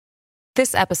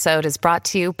This episode is brought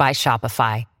to you by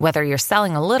Shopify. Whether you're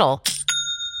selling a little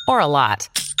or a lot,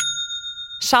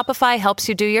 Shopify helps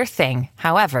you do your thing,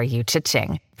 however you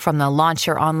cha-ching. From the launch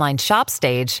your online shop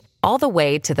stage, all the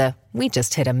way to the we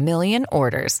just hit 1 million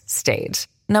orders stage.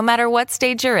 No matter what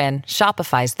stage you're in,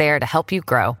 Shopify's there to help you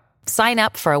grow. Sign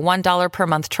up for a $1 per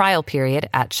month trial period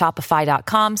at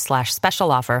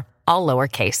shopify.com/special offer, all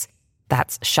lowercase.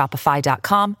 That's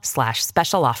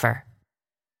shopify.com/special offer.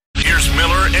 Here's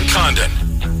Miller and Condon.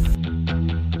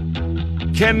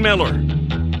 Ken Miller.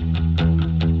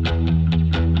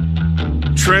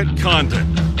 Trent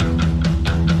Condon.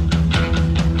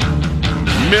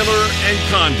 Miller and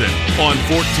Condon on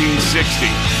 1460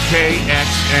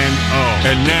 KXNO.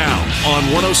 And now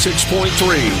on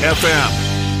 106.3 FM.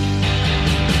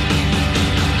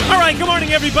 All right, good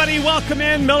morning, everybody. Welcome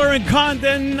in. Miller and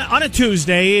Condon on a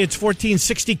Tuesday. It's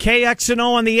 1460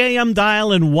 KXNO on the AM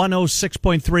dial and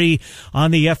 106.3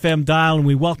 on the FM dial. And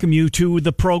we welcome you to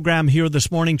the program here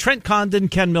this morning. Trent Condon,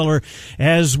 Ken Miller,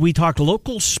 as we talk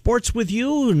local sports with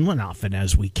you, and often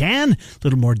as we can. A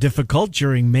little more difficult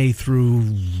during May through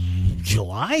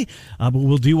July, but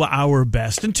we'll do our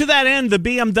best. And to that end, the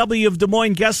BMW of Des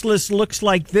Moines guest list looks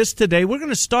like this today. We're going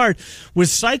to start with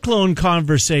Cyclone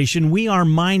conversation. We are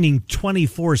mining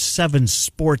 24/7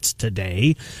 sports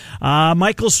today.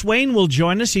 Michael Swain will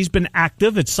join us. He's been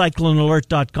active at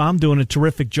CycloneAlert.com, doing a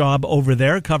terrific job over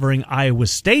there covering Iowa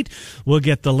State. We'll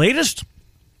get the latest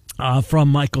from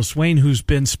Michael Swain, who's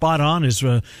been spot on as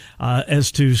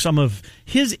to some of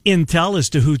his intel as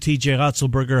to who TJ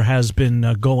Otzelberger has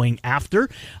been going after.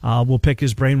 We'll pick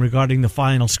his brain regarding the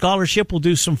final scholarship. We'll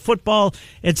do some football,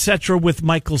 etc. with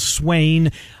Michael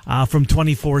Swain from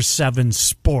 24/7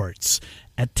 Sports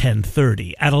at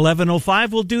 10:30. At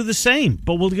 11:05, we'll do the same,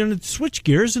 but we're going to switch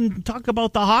gears and talk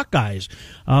about the Hawkeyes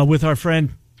with our friend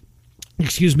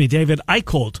David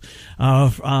Eicholt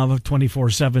of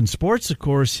 24/7 Sports. Of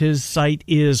course, his site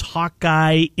is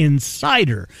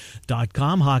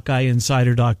HawkeyeInsider.com,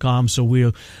 HawkeyeInsider.com. So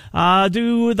we'll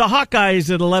do the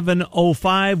Hawkeyes at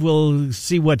 11:05. We'll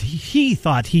see what he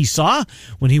thought he saw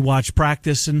when he watched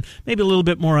practice, and maybe a little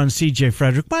bit more on C.J.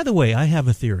 Frederick. By the way, I have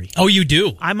a theory. Oh, you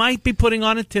do? I might be putting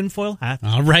on a tinfoil hat.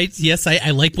 All right. Yes, I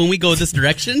like when we go this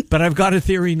direction. But I've got a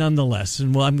theory nonetheless,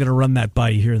 and I'm going to run that by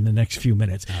you here in the next few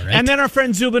minutes. All right. And then our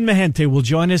friend Zubin Mehenti will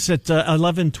join us at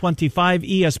 11:25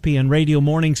 ESPN Radio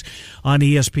Mornings on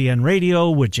ESPN Radio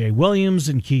with Jay Williams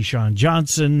and Keyshawn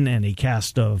Johnson and a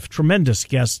cast of tremendous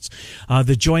guests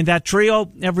that join that trio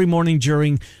every morning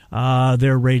during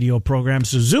their radio program.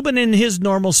 So Zubin in his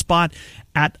normal spot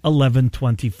at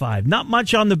 11:25. Not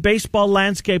much on the baseball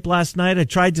landscape last night. I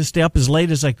tried to stay up as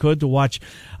late as I could to watch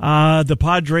the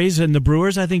Padres and the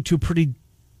Brewers. I think two pretty,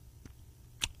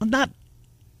 not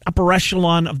upper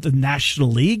echelon of the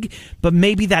National League, but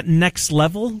maybe that next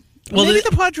level. Well, maybe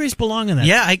the Padres belong in that.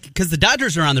 Yeah, because the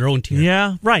Dodgers are on their own tier.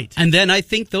 Yeah, right. And then I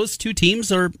think those two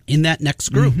teams are in that next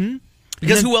group. Mm-hmm.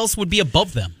 Because who else would be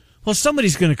above them? Well,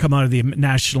 somebody's going to come out of the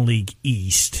National League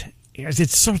East.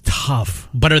 It's so tough.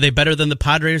 But are they better than the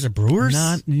Padres or Brewers?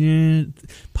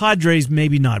 Padres,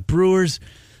 maybe not. Brewers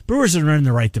are in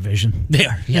the right division. They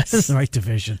are, yes. The right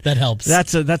division. That helps.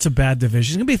 That's a bad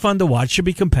division. It's going to be fun to watch. Should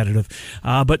be competitive.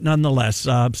 But nonetheless,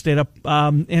 stayed up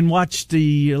and watched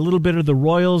a little bit of the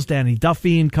Royals, Danny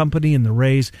Duffy and company, and the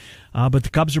Rays. But the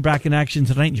Cubs are back in action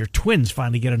tonight, and your Twins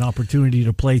finally get an opportunity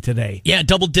to play today. Yeah,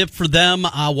 double dip for them.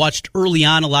 Watched early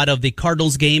on a lot of the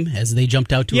Cardinals game as they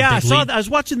jumped out to a big lead. I was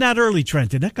watching that early,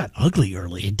 Trent, and that got ugly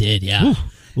early. It did, yeah. Ooh.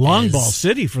 Long ball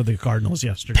city for the Cardinals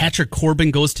yesterday. Patrick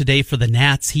Corbin goes today for the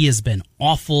Nats. He has been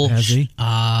awful. Has he?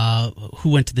 Who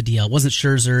went to the DL? It wasn't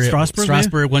Scherzer.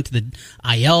 Strasburg went to the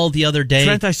IL the other day.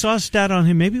 Trent, I saw a stat on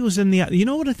him. Maybe it was in the... You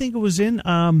know what I think it was in?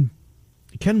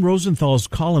 Ken Rosenthal's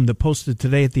column that posted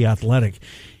today at The Athletic.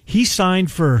 He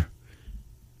signed for,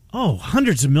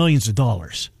 hundreds of millions of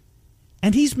dollars.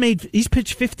 And he's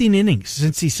pitched 15 innings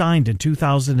since he signed in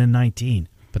 2019.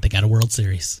 But they got a World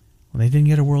Series. Well, they didn't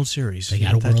get a World Series. They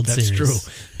got a World Series.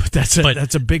 That's true. But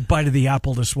that's a big bite of the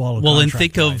apple to swallow. Well, and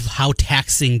think of how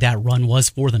taxing that run was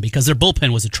for them because their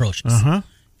bullpen was atrocious. Uh-huh.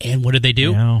 And what did they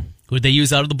do? Yeah. Who did they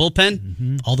use out of the bullpen?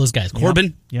 Mm-hmm. All those guys.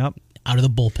 Corbin? Yep. Out of the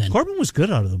bullpen. Corbin was good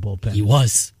out of the bullpen. He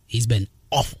was. He's been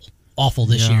awful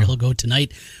this year. He'll go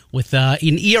tonight with an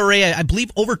ERA, I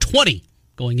believe, over 20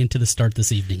 going into the start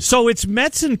this evening. So it's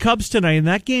Mets and Cubs tonight, and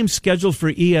that game's scheduled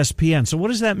for ESPN. So what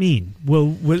does that mean?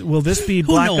 Will this be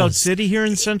Blackout City here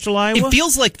in Central Iowa? It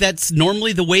feels like that's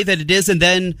normally the way that it is, and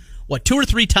then, 2 or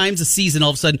 3 times a season, all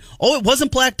of a sudden, it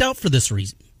wasn't blacked out for this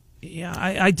reason.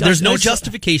 Yeah, there's no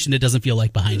justification. It doesn't feel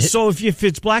like behind it. So if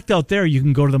it's blacked out there, you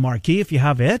can go to the marquee if you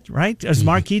have it, right? Is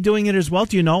Marquee doing it as well?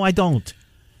 Do you know? I don't.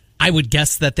 I would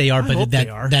guess that they are, but they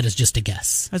are. That is just a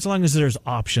guess. As long as there's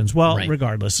options. Well, Right.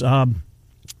 regardless.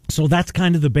 So that's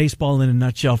kind of the baseball in a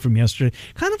nutshell from yesterday.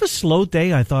 Kind of a slow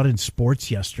day, I thought, in sports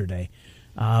yesterday.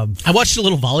 I watched a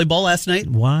little volleyball last night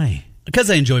Why? because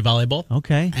I enjoy volleyball.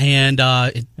 Okay. And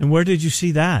And where did you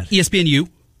see that? ESPNU,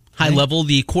 high Okay. level,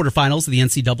 the quarterfinals of the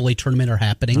NCAA tournament are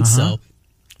happening. So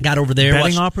got over there.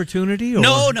 Betting watched- opportunity? Or?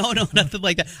 No, nothing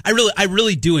like that. I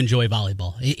really do enjoy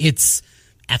volleyball. It's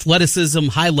athleticism,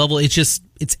 high level. It's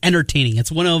entertaining.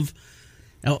 It's one of,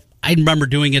 I remember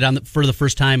doing it for the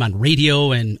first time on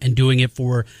radio and doing it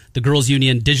for the Girls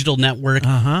Union Digital Network.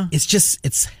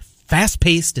 It's fast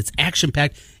paced. It's action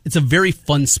packed. It's a very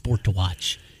fun sport to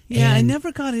watch. Yeah, I And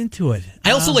never got into it.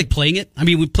 I also like playing it. I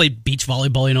mean, we played beach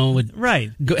volleyball,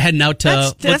 Right. heading out to,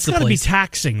 That's what's the got to be place?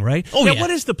 taxing, right? Oh, yeah. What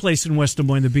is the place in West Des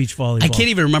Moines, the beach volleyball? I can't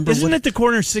even remember Isn't what- it the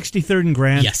corner of 63rd and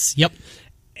Grand? Yes. Yep.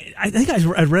 I think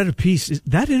I read a piece.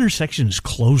 That intersection is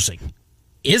closing.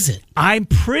 Is it? I'm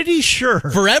pretty sure.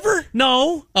 Forever?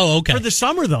 No. Oh, okay. For the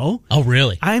summer, though. Oh,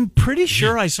 really? I'm pretty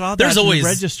sure I saw that There's in always- the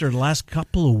register the last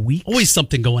couple of weeks. Always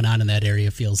something going on in that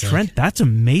area, feels like. Trent, that's a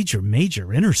major,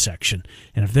 major intersection.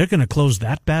 And if they're going to close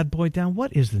that bad boy down,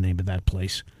 what is the name of that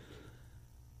place?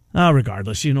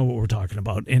 Regardless, you know what we're talking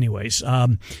about. Anyways,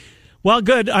 well,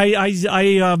 good.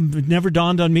 I never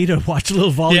dawned on me to watch a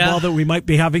little volleyball Yeah. that we might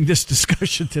be having this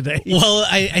discussion today. Well,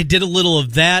 I did a little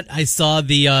of that. I saw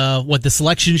the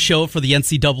selection show for the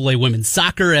NCAA women's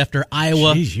soccer after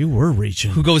Iowa, Jeez, you were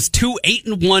reaching. who goes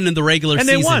 2-8-1 in the regular And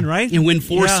season. they won, right? And win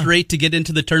 4 Yeah. straight to get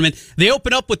into the tournament. They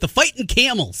open up with the Fighting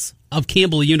Camels of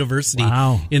Campbell University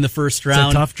Wow. in the first It's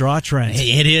round. a tough draw, Trent.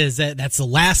 It is. That's the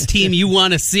last team you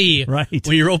want to see Right.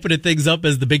 when you're opening things up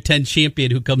as the Big Ten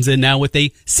champion, who comes in now with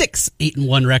a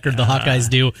 6-8-1 record. The Hawkeyes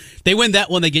do. They win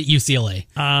that one, they get UCLA.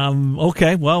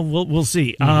 Okay, well, we'll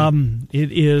see.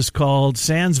 It is called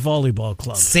Sands Volleyball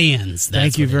Club. Sands.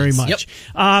 That's Thank you what it very is. much.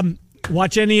 Yep.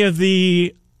 Watch any of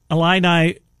the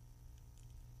Illini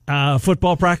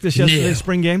football practice yesterday, No.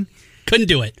 spring game? Couldn't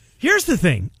do it. Here's the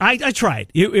thing. I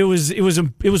tried. It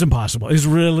was impossible. It was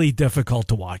really difficult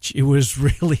to watch.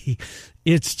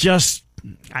 It's just,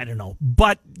 I don't know.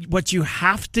 But what you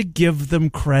have to give them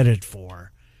credit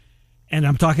for, and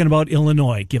I'm talking about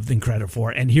Illinois, give them credit for,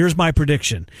 and here's my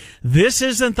prediction. This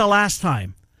isn't the last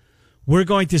time we're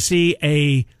going to see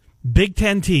a Big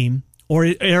Ten team or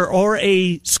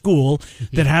a school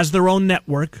that has their own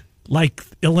network, like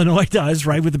Illinois does,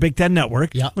 right, with the Big Ten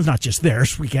network. Yeah. Well, it's not just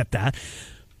theirs. We get that.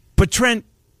 But, Trent,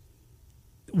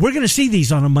 we're going to see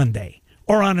these on a Monday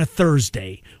or on a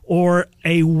Thursday or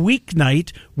a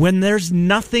weeknight when there's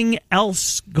nothing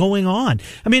else going on.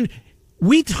 I mean,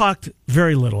 we talked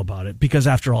very little about it because,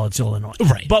 after all, it's Illinois.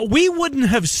 Right. But we wouldn't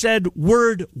have said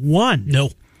word one No.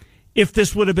 if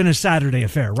this would have been a Saturday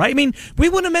affair, right? I mean, we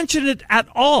wouldn't have mentioned it at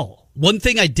all. One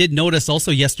thing I did notice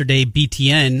also yesterday,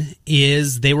 BTN,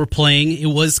 is they were playing, it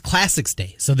was Classics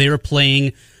Day. So they were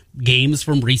playing games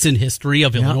from recent history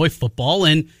of Illinois football,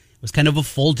 and it was kind of a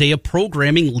full day of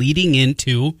programming leading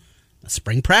into a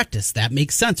spring practice. That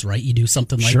makes sense, right? You do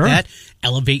something like Sure. that,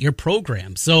 elevate your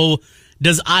program. So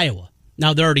does Iowa.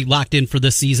 Now they're already locked in for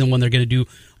this season when they're going to do,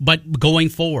 but going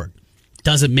forward,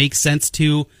 does it make sense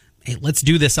to, hey, let's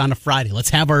do this on a Friday. Let's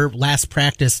have our last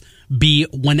practice be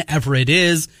whenever it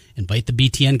is. Invite the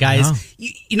BTN guys. Yeah.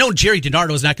 You know, Jerry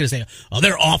DiNardo is not going to say, oh,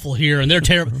 they're awful here and they're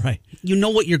terrible. Right. You know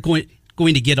what you're going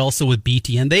to get also with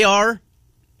BTN.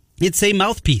 It's a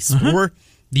mouthpiece for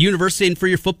the university and for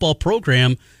your football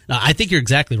program. I think you're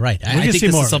exactly right. I think see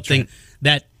this more is of it, something Trent.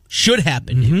 that should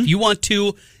happen. If you want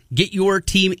to get your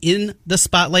team in the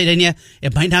spotlight, and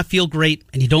it might not feel great,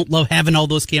 and you don't love having all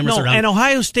those cameras No, around. and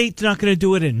Ohio State's not going to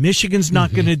do it, and Michigan's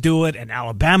not going to do it, and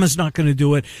Alabama's not going to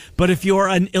do it. But if you're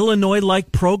an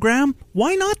Illinois-like program,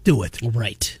 why not do it?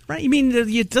 Right. Right? I mean,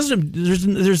 it doesn't.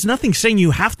 There's nothing saying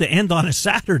you have to end on a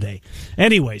Saturday.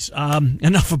 Anyways,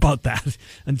 enough about that.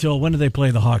 Until when do they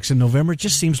play the Hawks in November? It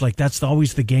just seems like that's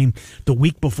always the game the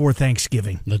week before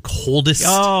Thanksgiving. The coldest,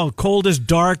 Oh, cold as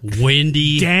dark,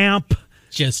 windy, damp.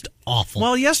 just awful.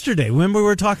 Well, yesterday, when we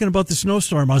were talking about the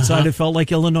snowstorm outside, it felt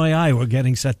like Illinois, Iowa were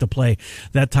getting set to play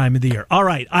that time of the year. All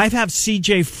right, I have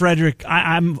C.J. Frederick.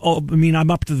 I'm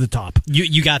up to the top.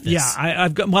 You got this. Yeah,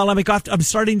 I've got. Well, I'm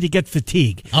starting to get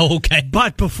fatigue. Oh, okay.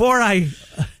 But before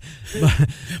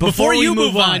Before we you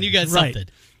move on, you got right.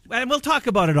 something. And we'll talk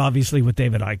about it, obviously, with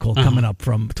David Eichel coming up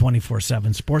from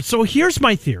 24/7 Sports. So here's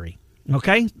my theory,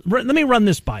 okay? Let me run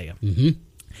this by you. Mm-hmm.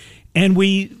 And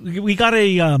we got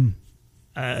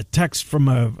a text from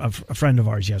a friend of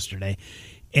ours yesterday,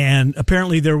 And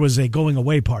apparently there was a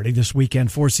going-away party this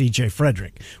weekend for C.J.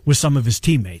 Frederick with some of his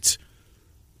teammates.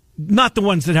 Not the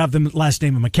ones that have the last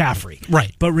name of McCaffrey.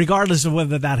 Right. But regardless of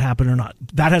whether that happened or not,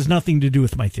 that has nothing to do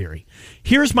with my theory.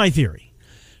 Here's my theory.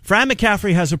 Fran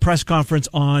McCaffrey has a press conference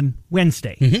on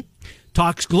Wednesday.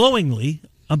 Talks glowingly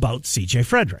about C.J.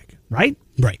 Frederick, right?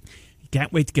 Right.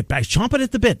 Can't wait to get back. Chomping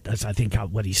at the bit, that's, I think,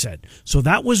 what he said. So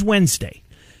that was Wednesday.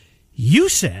 You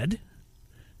said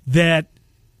that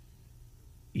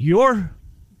your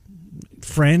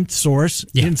friend, source,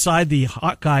 inside the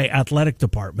Hawkeye athletic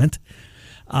department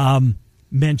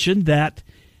mentioned that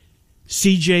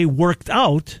CJ worked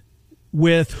out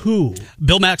with who?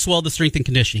 Bill Maxwell, the strength and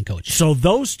conditioning coach. So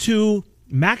those two,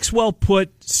 Maxwell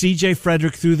put CJ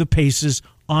Frederick through the paces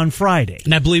on Friday.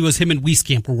 And I believe it was him and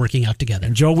Wieskamp were working out together.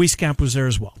 And Joe Wieskamp was there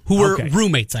as well. Who were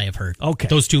roommates, I have heard. Okay.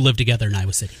 Those two lived together in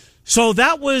Iowa City. So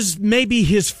that was maybe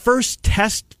his first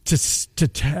test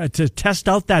to test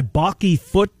out that balky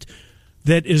foot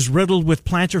that is riddled with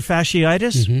plantar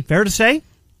fasciitis. Fair to say?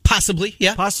 Possibly,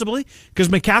 yeah. Possibly. Because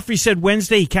McCaffrey said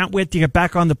Wednesday he can't wait to get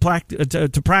back on the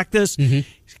to practice,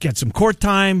 get some court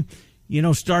time,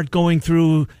 start going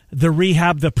through the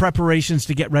rehab, the preparations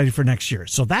to get ready for next year.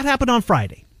 So that happened on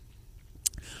Friday.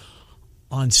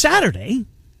 On Saturday,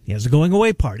 he has a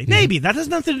going-away party. Maybe. That has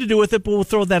nothing to do with it, but we'll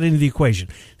throw that into the equation.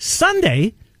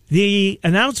 Sunday, the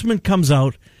announcement comes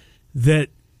out that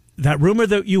rumor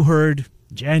that you heard,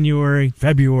 January,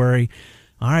 February,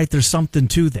 all right, there's something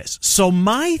to this. So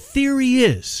my theory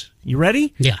is, you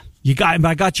ready? Yeah.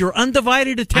 I got your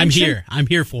undivided attention. I'm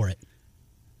here for it.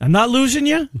 I'm not losing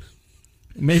you?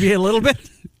 Maybe a little bit?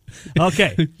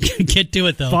 Okay. Get to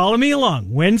it, though. Follow me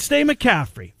along. Wednesday,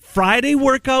 McCaffrey. Friday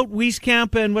workout,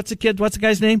 Wieskamp, and what's the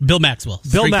guy's name? Bill Maxwell.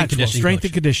 Bill Maxwell, strength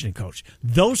and conditioning coach.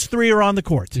 Those three are on the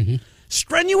court.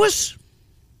 Strenuous?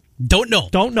 Don't know.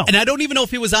 And I don't even know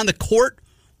if he was on the court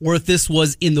or if this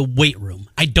was in the weight room.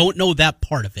 I don't know that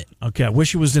part of it. Okay, I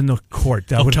wish it was in the court.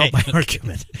 That would help my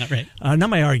argument. All right.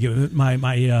 Not my argument,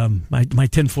 my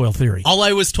tinfoil theory. All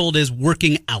I was told is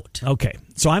working out. Okay,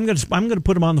 so I'm gonna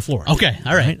put him on the floor. Okay,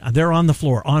 all right. They're on the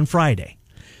floor on Friday.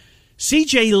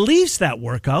 CJ leaves that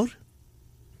workout.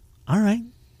 All right,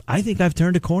 I think I've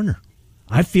turned a corner.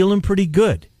 I'm feeling pretty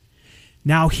good.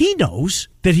 Now he knows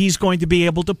that he's going to be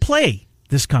able to play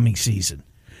this coming season.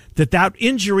 That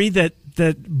injury that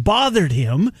bothered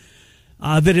him,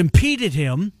 that impeded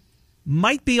him,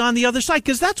 might be on the other side,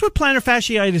 because that's what plantar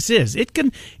fasciitis is.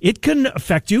 It can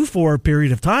affect you for a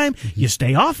period of time. You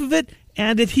stay off of it,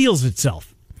 and it heals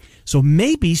itself. So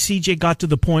maybe CJ got to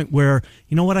the point where,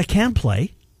 you know what, I can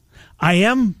play. I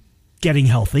am getting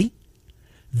healthy.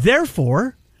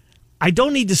 Therefore, I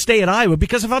don't need to stay at Iowa,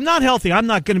 because if I'm not healthy, I'm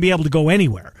not going to be able to go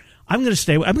anywhere. I'm going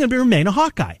to remain a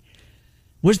Hawkeye.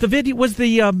 Was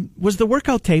the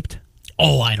workout taped?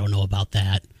 Oh, I don't know about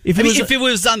that. If it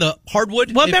was on the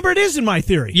hardwood. Well, remember, it is in my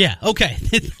theory. Yeah. Okay.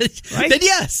 Right? Then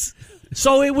yes.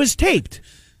 So it was taped.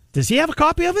 Does he have a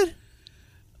copy of it?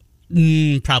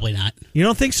 Probably not. You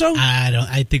don't think so?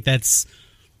 I think that's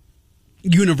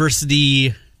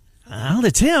university. Well,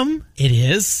 it's him. It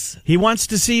is. He wants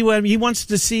to see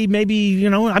maybe,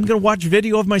 I'm going to watch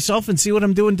video of myself and see what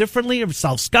I'm doing differently, or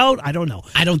self-scout. I don't know.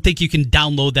 I don't think you can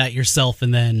download that yourself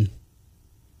and then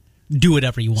do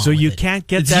whatever you want. So you with it. can't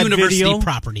get it's that university video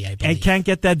property, I believe. And can't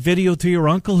get that video to your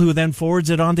uncle, who then forwards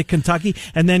it on to Kentucky,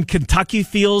 and then Kentucky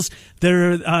feels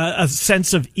there a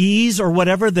sense of ease or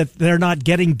whatever, that they're not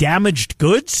getting damaged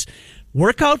goods.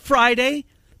 Workout Friday,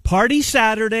 party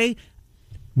Saturday,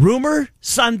 rumor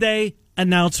Sunday,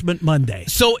 announcement Monday.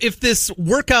 So if this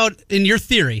workout, in your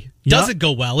theory, doesn't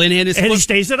go well, and he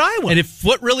stays at Iowa, and if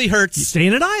foot really hurts, he's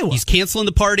staying at Iowa. He's canceling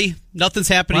the party. Nothing's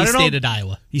happening. He's staying at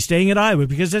Iowa. He's staying at Iowa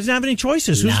because he doesn't have any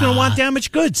choices. Who's going to want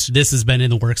damaged goods? This has been in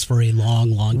the works for a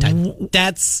long, long time.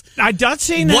 I'm not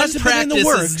saying that hasn't been in the works.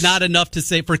 One practice is not enough to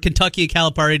say for Kentucky and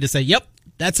Calipari to say, "Yep,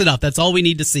 that's enough. That's all we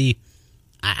need to see."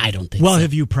 I don't think. Well, so.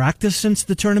 have you practiced since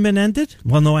the tournament ended?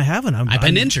 Well, no, I haven't. I've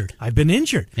been injured. I've been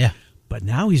injured. Yeah. But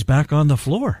now he's back on the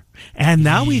floor, and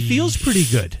now he feels pretty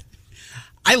good.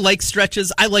 I like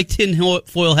stretches. I like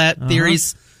tinfoil hat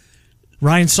theories.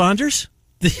 Ryan Saunders?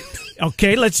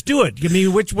 Okay, let's do it. Give me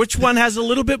which one has a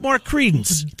little bit more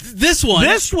credence. This one.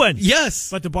 This one. Yes.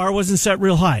 But the bar wasn't set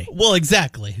real high. Well,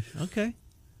 exactly. Okay.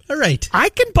 All right. I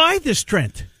can buy this,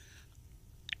 Trent.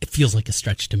 It feels like a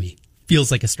stretch to me.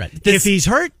 Feels like a stretch. If he's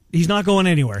hurt, he's not going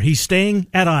anywhere. He's staying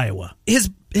at Iowa.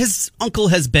 His uncle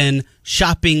has been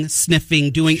shopping,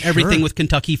 sniffing, doing everything with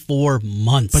Kentucky for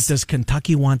months. But does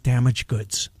Kentucky want damaged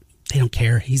goods? They don't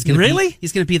care. He's going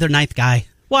to be their ninth guy.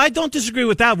 Well, I don't disagree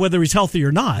with that, whether he's healthy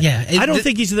or not. Yeah, I don't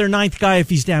think he's their ninth guy if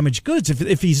he's damaged goods.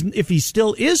 If he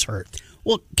still is hurt.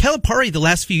 Well, Calipari the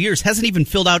last few years hasn't even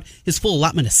filled out his full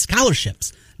allotment of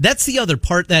scholarships. That's the other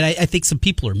part that I think some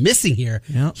people are missing here.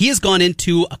 Yeah. He has gone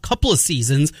into a couple of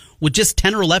seasons with just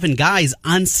 10 or 11 guys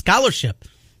on scholarship.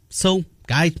 So,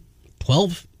 guy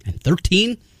 12 and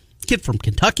 13, kid from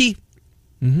Kentucky,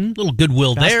 little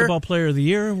goodwill there. Basketball player of the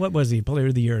year. What was he? Player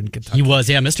of the year in Kentucky. He was,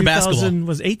 Mr. Basketball.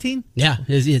 Was 18? Yeah,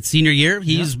 his senior year,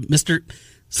 he's Mr.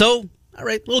 So, all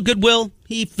right, little goodwill.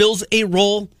 He fills a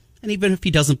role, and even if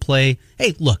he doesn't play,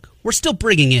 hey, look, we're still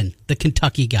bringing in the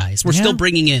Kentucky guys. We're still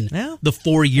bringing in the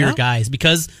 4-year guys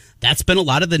because that's been a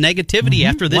lot of the negativity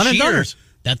after this year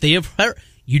that they have heard.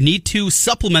 You need to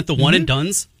supplement the one and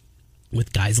dones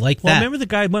with guys like that. Remember the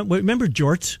guy? Remember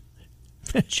Jorts?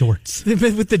 Shorts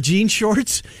with the jean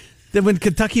shorts. That when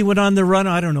Kentucky went on the run,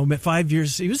 I don't know, 5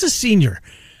 years. He was a senior.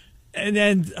 And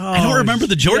then I don't remember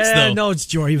the jorts though. No, it's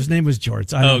Jorts. His name was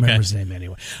Jorts. I don't remember his name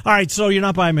anyway. All right, so you're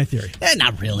not buying my theory.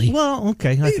 Not really. Well,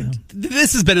 okay.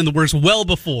 This has been in the works well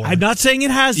before. I'm not saying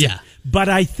it hasn't. Yeah. But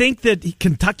I think that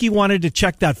Kentucky wanted to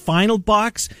check that final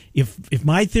box. If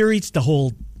my theory's to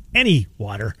hold any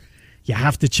water, you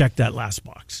have to check that last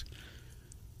box.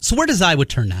 So where does Iowa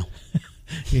turn now?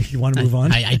 You want to move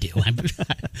on? I do. I'm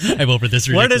over this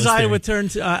ridiculous Where does Iowa theory. turn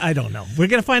to? I don't know. We're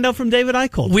going to find out from David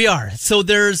Eichel. We are. So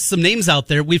there's some names out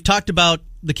there. We've talked about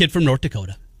the kid from North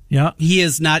Dakota. Yeah. He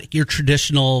is not your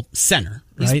traditional center.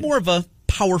 He's Right. more of a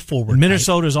power forward.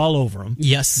 Minnesota's all over him.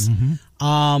 Yes.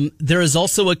 There is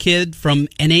also a kid from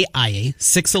NAIA,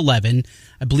 6'11".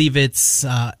 I believe it's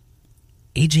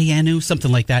AJ Anu,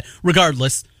 something like that.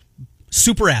 Regardless,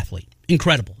 super athlete.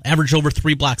 Incredible. Average over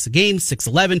 3 blocks a game,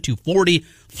 6'11", 240,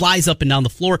 flies up and down the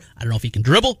floor. I don't know if he can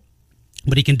dribble,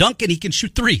 but he can dunk and he can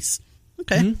shoot threes.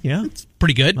 Okay. Yeah. That's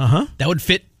pretty good. That would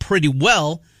fit pretty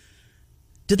well.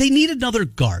 Do they need another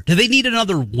guard? Do they need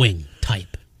another wing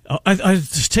type? I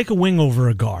just take a wing over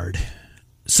a guard.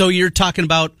 So you're talking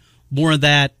about more of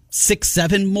that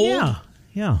 6'7" mold?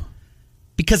 Yeah.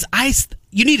 Because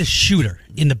you need a shooter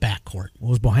in the backcourt.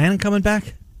 Was Bohannon coming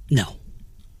back? No.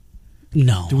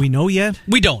 Do we know yet?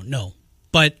 We don't know.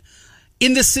 But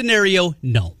in this scenario,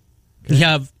 no. Okay. We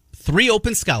have 3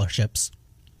 open scholarships.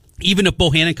 Even if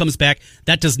Bohannon comes back,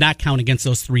 that does not count against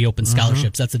those 3 open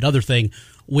scholarships. That's another thing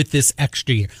with this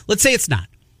extra year. Let's say it's not.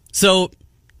 So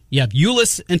you have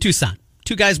Ulis and Toussaint.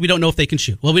 2 guys we don't know if they can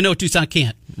shoot. Well, we know Toussaint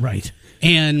can't. Right.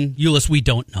 And Ulis we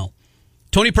don't know.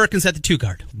 Tony Perkins at the 2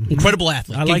 guard. Incredible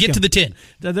athlete. Can get him. to the 10.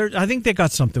 I think they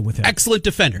got something with him. Excellent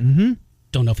defender.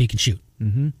 Don't know if he can shoot.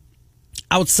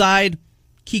 Outside,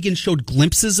 Keegan showed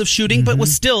glimpses of shooting, but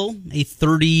was still a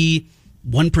 31%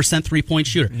 3-point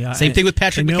shooter. Yeah, Same thing with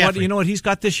Patrick McCaffrey. You know what he's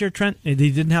got this year, Trent? He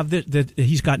didn't have that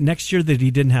he's got next year that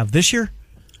he didn't have this year.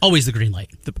 Always the green light.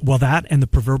 That and the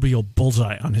proverbial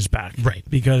bullseye on his back. Right.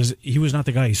 Because he was not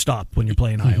the guy you stop when you're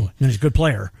playing Iowa. And he's a good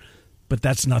player, but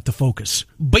that's not the focus.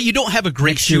 But you don't have a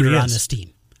great shooter on this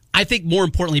team. I think more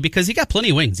importantly, because you got plenty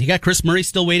of wings. You got Chris Murray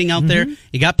still waiting out there.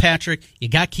 You got Patrick. You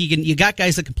got Keegan. You got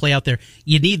guys that can play out there.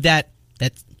 You need that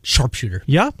sharpshooter.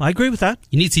 Yeah, I agree with that.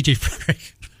 You need C.J.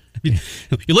 Frederick. You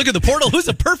look at the portal, who's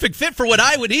a perfect fit for what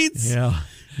Iowa needs? Yeah.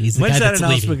 He's the When's guy that that's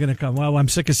announcement going to come? Well, I'm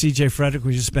sick of C.J. Frederick.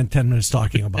 We just spent 10 minutes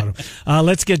talking about him.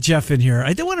 Let's get Jeff in here.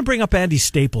 I did want to bring up Andy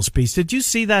Staples' piece. Did you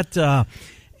see that?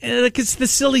 It's the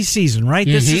silly season, right?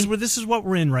 This is what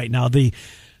we're in right now. The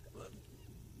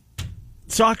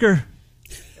soccer.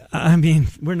 I mean,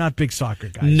 we're not big soccer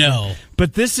guys. No. Right?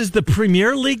 But this is the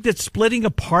Premier League that's splitting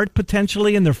apart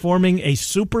potentially, and they're forming a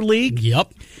Super League.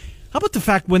 Yep. How about the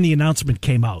fact when the announcement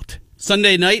came out?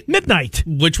 Sunday night? Midnight.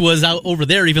 Which was out over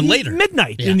there even later.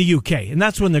 Midnight in the UK, and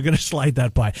that's when they're going to slide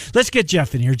that by. Let's get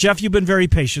Jeff in here. Jeff, you've been very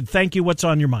patient. Thank you. What's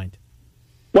on your mind?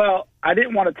 Well, I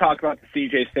didn't want to talk about the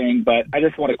CJ thing, but I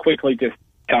just want to quickly just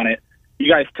on it.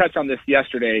 You guys touched on this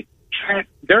yesterday. Trent,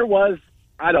 there was,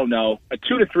 I don't know, a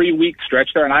 2 to 3 week stretch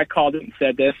there, and I called it and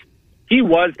said this. He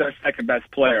was their second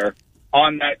best player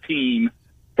on that team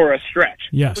for a stretch.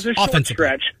 Yes. It was a short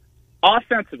stretch.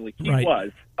 Offensively, he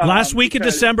was. Last week in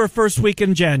December, first week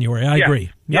in January. I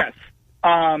agree. Yep. Yes.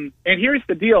 And here's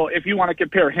the deal. If you want to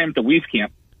compare him to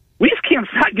Wieskamp's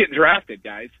not getting drafted,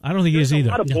 guys. I don't think he is either.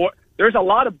 There's a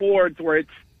lot of boards where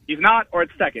he's not or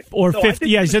it's second. Or 50.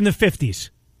 Yeah, he's in the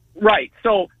 50s. Right.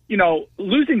 So,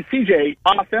 losing CJ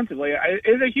offensively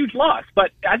is a huge loss. But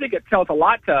I think it tells a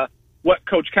lot to what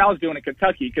Coach Cal's doing in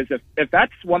Kentucky, because if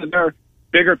that's one of their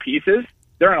bigger pieces,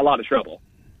 they're in a lot of trouble.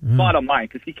 Bottom line,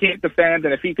 because he can't defend,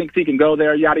 and if he thinks he can go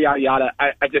there, yada, yada, yada,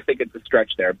 I just think it's a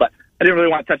stretch there. But I didn't really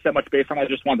want to touch that much base on it. I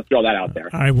just wanted to throw that out there.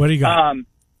 All right, what do you got?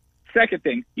 Second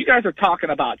thing, you guys are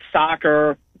talking about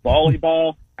soccer,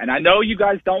 volleyball, and I know you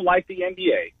guys don't like the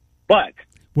NBA, but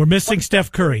we're missing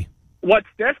Steph Curry. What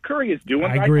Steph Curry is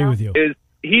doing I agree with you. is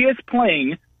he is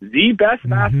playing the best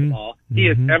basketball he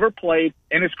has ever played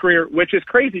in his career, which is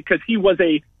crazy because he was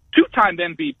a 2-time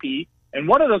MVP, and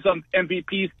one of those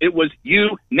MVPs, it was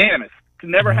unanimous. It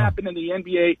never happened in the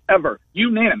NBA ever.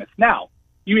 Unanimous. Now,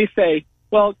 you may say,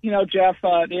 well, Jeff,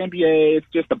 the NBA, it's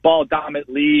just a ball-dominant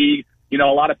league, a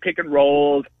lot of pick and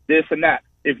rolls, this and that.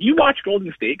 If you watch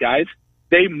Golden State, guys,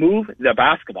 they move the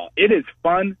basketball. It is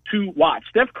fun to watch.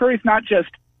 Steph Curry's not just,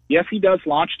 yes, he does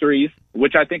launch threes,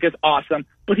 which I think is awesome,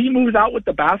 but he moves out with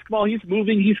the basketball. He's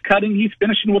moving, he's cutting, he's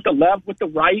finishing with the left, with the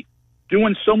right,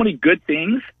 doing so many good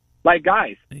things. Like,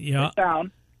 guys, sit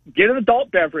down, get an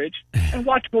adult beverage, and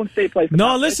watch Golden State play.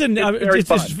 No, listen,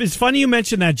 it's funny you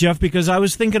mentioned that, Jeff, because I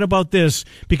was thinking about this,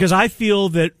 because I feel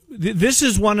that this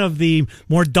is one of the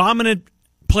more dominant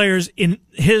players in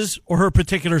his or her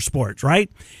particular sport,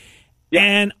 right? Yeah.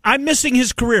 And I'm missing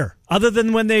his career, other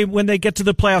than when they get to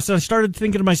the playoffs. And I started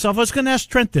thinking to myself, I was going to ask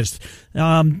Trent this.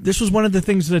 This was one of the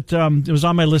things that was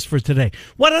on my list for today.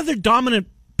 What other dominant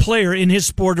player in his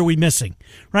sport are we missing?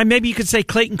 Right? Maybe you could say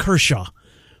Clayton Kershaw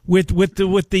with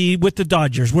the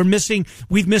Dodgers.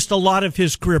 We've missed a lot of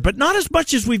his career, but not as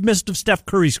much as we've missed of Steph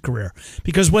Curry's career.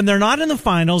 Because when they're not in the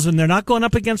finals and they're not going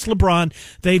up against LeBron,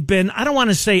 they've been, I don't want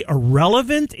to say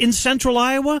irrelevant in Central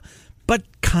Iowa, but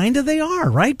kind of they are,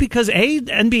 right? Because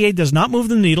NBA does not move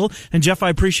the needle, and Jeff, I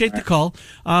appreciate the call,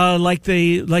 like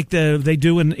they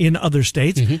do in other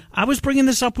states. I was bringing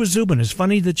this up with Zubin. It's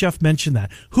funny that Jeff mentioned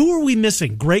that. Who are we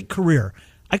missing? Great career.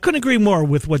 I couldn't agree more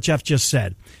with what Jeff just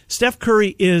said. Steph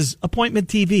Curry is appointment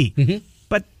TV,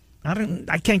 but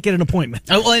I can't get an appointment.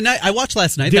 Oh, well, and I watched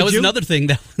last night. That was another thing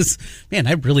that was, man,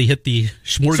 I really hit the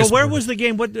smorgasbord. So where was the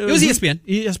game? It was ESPN.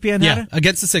 ESPN had it?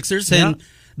 Against the Sixers, and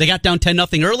they got down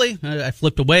 10-0 early. I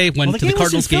flipped away, went to the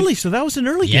Cardinals game. Philly, so that was an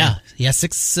early game. Yeah,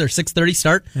 6 or 6:30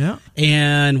 start. Yeah,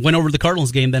 and went over to the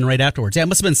Cardinals game then right afterwards. Yeah, it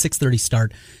must have been 6:30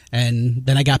 start, and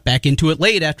then I got back into it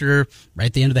late after right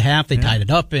at the end of the half. They tied it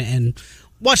up and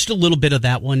watched a little bit of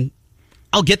that one.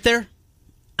 I'll get there.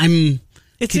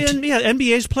 It's in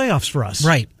NBA's playoffs for us,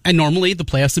 right? And normally the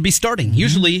playoffs would be starting.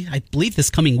 Usually, I believe this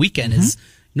coming weekend is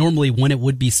normally when it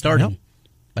would be starting,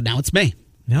 but now it's May,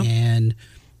 and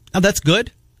that's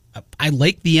good. I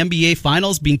like the NBA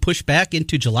Finals being pushed back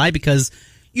into July because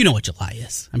you know what July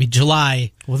is. I mean,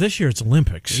 July. Well, this year it's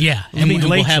Olympics. Yeah, and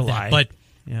we'll have July. That.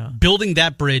 But building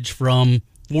that bridge from,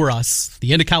 for us,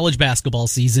 the end of college basketball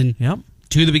season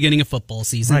to the beginning of football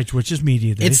season. Right, which is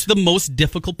media days. It's the most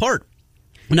difficult part.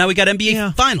 Now we got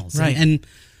NBA Finals. Right. And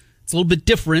it's a little bit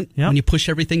different when you push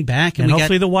everything back. And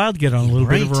hopefully the Wild get on a little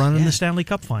bit of a run in the Stanley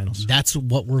Cup Finals. That's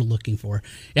what we're looking for.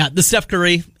 Yeah, the Steph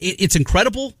Curry, it's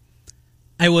incredible.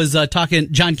 I was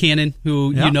talking John Cannon,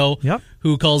 who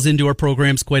who calls into our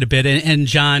programs quite a bit, and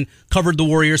John covered the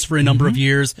Warriors for a number of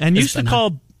years, and used to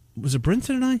call. Was it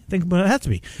Brinson and I? It had to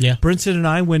be. Yeah, Brinson and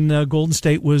I, when Golden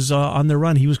State was on their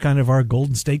run, he was kind of our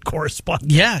Golden State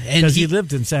correspondent. Yeah, because he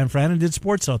lived in San Fran and did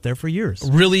sports out there for years.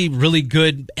 Really, really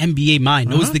good NBA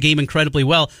mind. Knows the game incredibly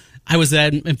well. I was,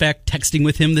 in fact, texting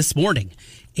with him this morning,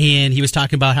 and he was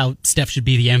talking about how Steph should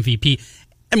be the MVP.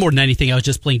 And more than anything, I was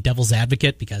just playing devil's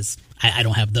advocate because I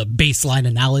don't have the baseline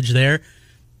of knowledge there.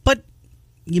 But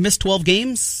you miss 12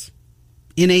 games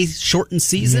in a shortened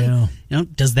season. Yeah.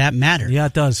 Does that matter? Yeah,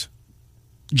 it does.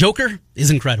 Joker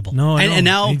is incredible. No, and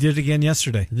now he did it again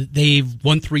yesterday. They've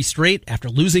won 3 straight after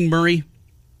losing Murray.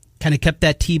 Kind of kept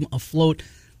that team afloat.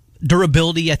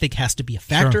 Durability, I think, has to be a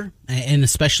factor, and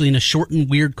especially in a shortened,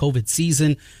 weird COVID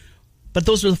season. But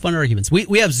those are the fun arguments.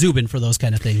 We have Zubin for those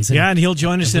kind of things. And he'll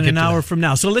join us in an hour from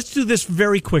now. So let's do this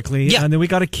very quickly. And then we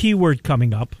got a keyword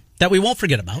coming up. That we won't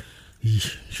forget about.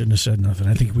 Shouldn't have said nothing.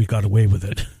 I think we got away with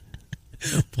it.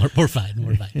 We're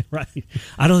fine. Right.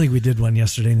 I don't think we did one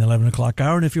yesterday in the 11 o'clock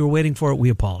hour, and if you were waiting for it,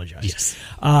 we apologize. Yes.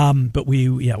 But we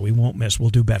won't miss. We'll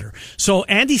do better. So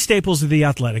Andy Staples of The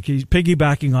Athletic, he's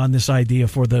piggybacking on this idea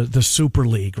for the Super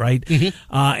League, right?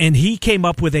 And he came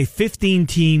up with a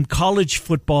 15-team college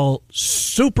football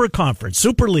super conference,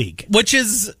 Super League. Which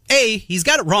is, he's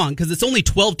got it wrong, because it's only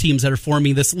 12 teams that are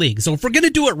forming this league. So if we're going to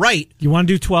do it right... You want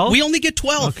to do 12? We only get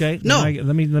 12. Okay. No.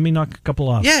 Let me knock a couple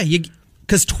off. Yeah,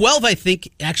 because 12, I think,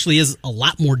 actually is a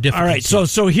lot more difficult. All right,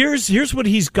 so here's what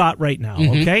he's got right now,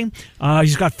 okay?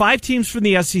 He's got 5 teams from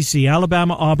the SEC,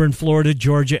 Alabama, Auburn, Florida,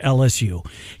 Georgia, LSU.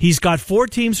 He's got 4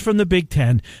 teams from the Big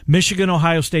Ten, Michigan,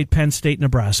 Ohio State, Penn State,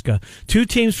 Nebraska. 2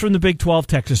 teams from the Big 12,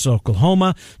 Texas,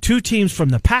 Oklahoma. 2 teams from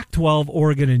the Pac-12,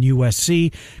 Oregon and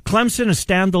USC. Clemson, a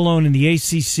standalone in the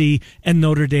ACC, and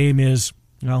Notre Dame is...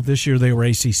 Well, this year they were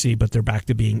ACC, but they're back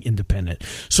to being independent.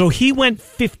 So he went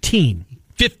 15.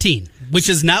 15, which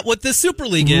is not what the Super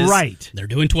League is. Right. They're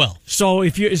doing 12. So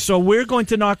we're going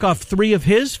to knock off 3 of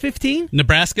his 15?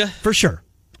 Nebraska? For sure.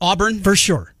 Auburn? For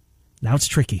sure. Now it's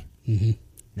tricky. Mm-hmm.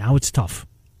 Now it's tough.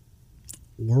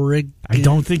 Oregon. I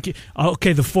don't think...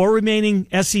 Okay, the 4 remaining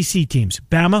SEC teams.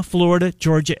 Bama, Florida,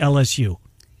 Georgia, LSU.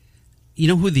 You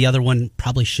know who the other one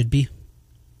probably should be?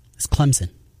 It's Clemson.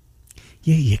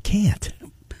 Yeah, you can't.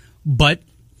 But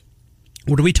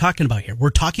what are we talking about here? We're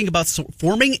talking about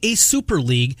forming a super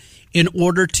league in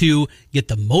order to get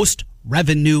the most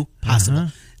revenue possible.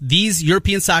 These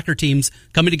European soccer teams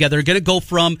coming together are going to go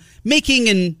from making,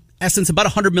 in essence, about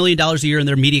 $100 million a year in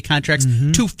their media contracts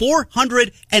to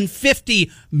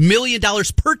 $450 million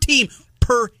per team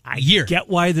per year. Get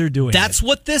why they're doing That's it.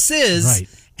 what this is. Right.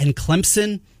 And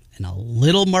Clemson, in a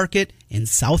little market in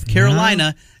South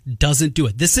Carolina, doesn't do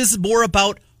it. This is more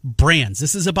about brands.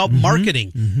 This is about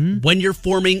marketing when you're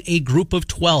forming a group of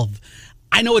 12.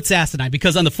 I know it's asinine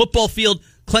because on the football field,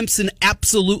 Clemson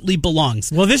absolutely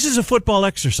belongs. Well, this is a football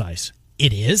exercise.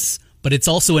 It is, but it's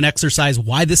also an exercise.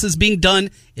 Why this is being done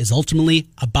is ultimately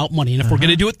about money. And if we're going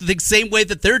to do it the same way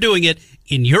that they're doing it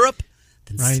in Europe,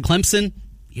 then Clemson,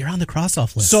 you're on the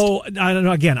cross-off list. So, I don't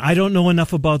know. Again, I don't know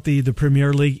enough about the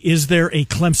Premier League. Is there a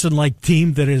Clemson-like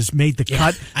team that has made the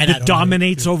cut that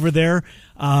dominates over there?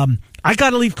 I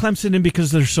got to leave Clemson in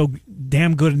because they're so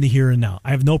damn good in the here and now.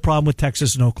 I have no problem with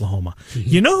Texas and Oklahoma.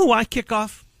 You know who I kick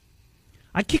off?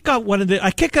 I kick out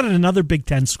another Big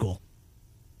Ten school.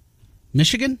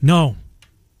 Michigan? No.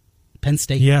 Penn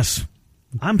State? Yes.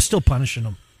 I'm still punishing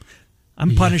them.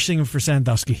 I'm punishing them for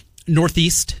Sandusky.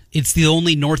 Northeast. It's the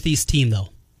only Northeast team, though,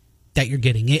 that you're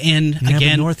getting. And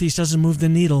again, Northeast doesn't move the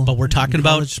needle. But we're talking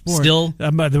about still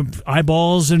the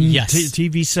eyeballs and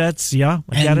TV sets. Yeah,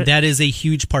 I get it. That is a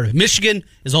huge part of it. Michigan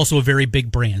is also a very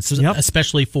big brand,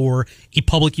 especially for a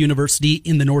public university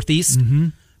in the Northeast.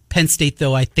 Penn State,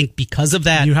 though, I think because of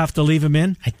that, you have to leave them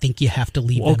in. I think you have to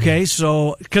leave them in. Okay,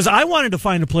 so because I wanted to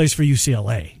find a place for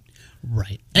UCLA,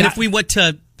 right? And if we went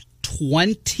to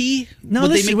 20, no,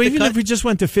 even if we just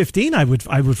went to 15, I would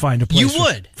find a place. You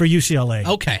would for UCLA.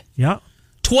 Okay, yeah,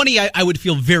 20. I would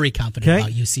feel very confident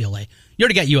about UCLA. You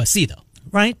already got USC though,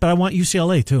 right? But I want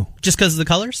UCLA too, just because of the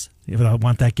colors. Yeah, but I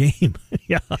want that game.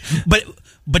 Yeah,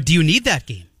 but do you need that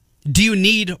game? Do you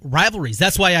need rivalries?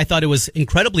 That's why I thought it was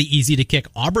incredibly easy to kick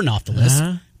Auburn off the list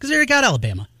because they already got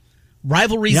Alabama.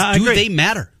 Rivalries, they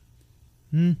matter?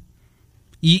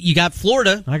 You got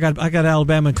Florida. I got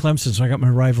Alabama and Clemson, so I got my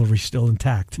rivalry still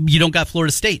intact. You don't got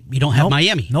Florida State. You don't have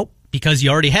Miami. Nope. Because you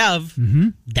already have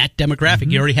that demographic.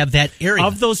 You already have that area.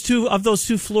 Of those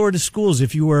two Florida schools,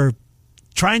 if you were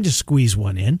trying to squeeze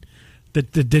one in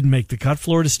that didn't make the cut,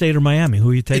 Florida State or Miami, who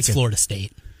are you taking? It's Florida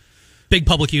State. Big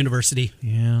public university.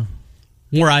 Yeah.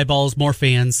 More eyeballs, more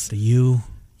fans. The U.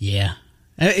 Yeah.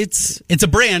 It's a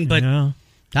brand, but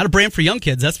not a brand for young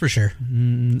kids, that's for sure.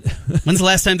 When's the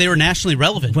last time they were nationally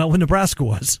relevant? Well, when Nebraska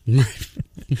was.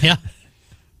 Yeah.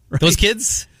 Right. Those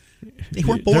kids, they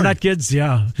weren't born. They're not kids,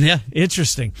 yeah. Yeah.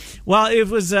 Interesting. Well, it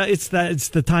was it's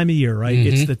the time of year, right?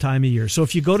 It's the time of year. So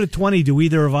if you go to 20, do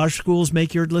either of our schools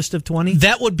make your list of 20?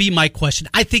 That would be my question.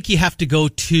 I think you have to go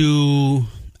to...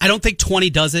 I don't think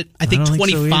 20 does it. I think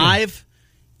 25,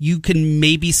 you can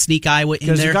maybe sneak Iowa in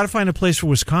there. Because you got to find a place for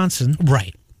Wisconsin.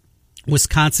 Right.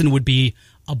 Wisconsin would be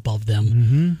above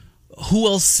them. Who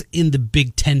else in the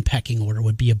Big Ten pecking order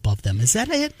would be above them? Is that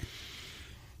it?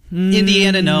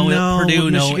 Indiana, no.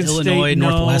 Purdue, no. Michigan Illinois, State,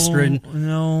 Northwestern.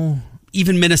 No.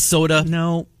 Even Minnesota.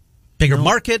 No. Bigger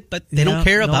market, but they don't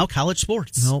care about college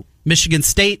sports. No. Michigan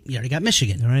State, you already got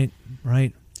Michigan.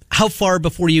 Right. How far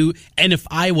before you, and if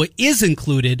Iowa is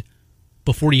included,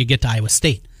 before you get to Iowa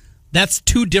State? That's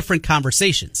two different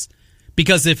conversations.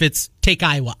 Because if it's take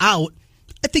Iowa out,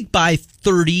 I think by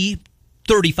 30,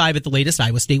 35 at the latest,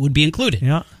 Iowa State would be included.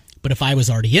 Yeah. But if Iowa's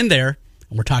already in there,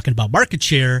 and we're talking about market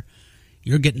share,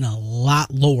 you're getting a lot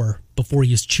lower before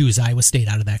you choose Iowa State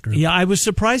out of that group. Yeah, I was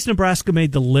surprised Nebraska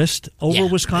made the list over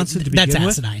Wisconsin to begin with.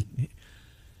 That's asinine.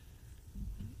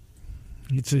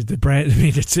 It's the brand. I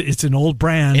mean, it's an old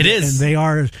brand. It is, and they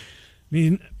are. I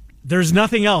mean, there's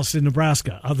nothing else in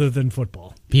Nebraska other than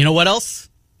football. You know what else?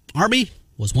 Army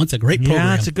was once a great program.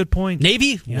 Yeah, that's a good point.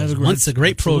 Navy was once a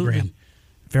great program.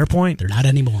 Fair point. They're not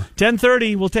anymore.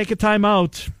 10:30. We'll take a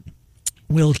timeout.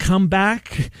 We'll come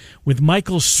back with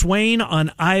Michael Swain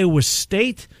on Iowa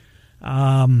State.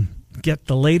 Get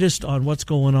the latest on what's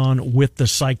going on with the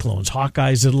Cyclones.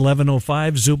 Hawkeyes at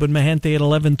 11:05, Zubin Mehenti at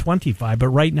 11:25. But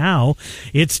right now,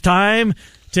 it's time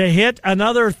to hit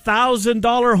another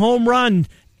 $1,000 home run.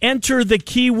 Enter the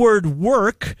keyword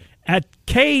work at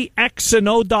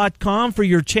KXNO.com for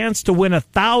your chance to win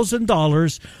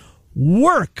 $1,000.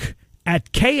 Work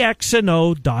at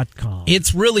KXNO.com.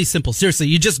 It's really simple. Seriously,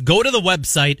 you just go to the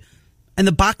website and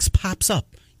the box pops up.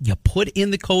 You put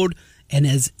in the code And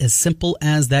as simple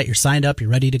as that, you're signed up, you're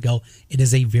ready to go. It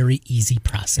is a very easy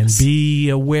process. And be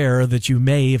aware that you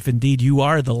may, if indeed you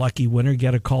are the lucky winner,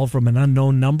 get a call from an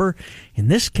unknown number. In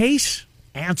this case,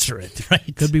 answer it.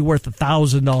 Right. Could be worth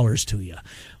 $1,000 to you.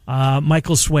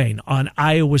 Michael Swain on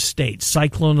Iowa State,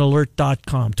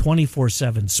 CycloneAlert.com,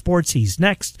 24/7 Sports. He's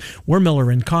next. We're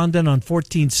Miller and Condon on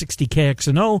 1460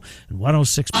 KXNO and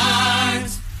 106.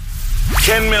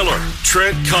 Ken Miller,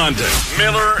 Trent Condon,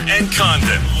 Miller and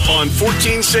Condon on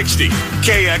 1460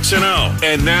 KXNO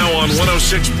and now on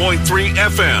 106.3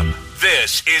 FM.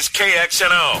 This is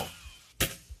KXNO.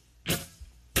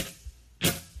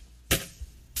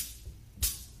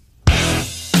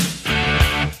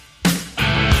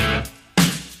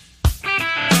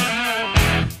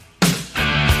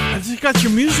 I just got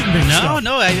your music mixed up.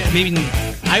 No, I mean,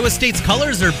 Iowa State's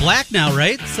colors are black now,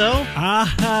 right? So,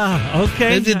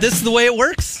 okay. This is the way it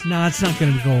works? No, it's not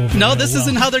going to go over. No, this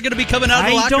isn't how they're going to be coming out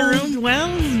of the locker room?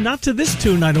 Well, not to this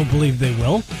tune, I don't believe they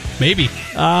will. Maybe.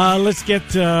 Let's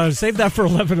get, save that for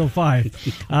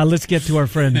 11:05. Let's get to our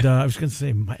friend, I was going to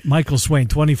say Michael Swain,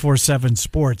 24/7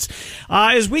 Sports.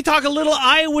 As we talk a little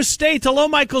Iowa State. Hello,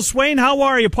 Michael Swain. How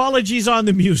are you? Apologies on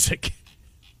the music.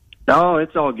 Oh,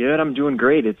 it's all good. I'm doing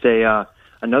great. It's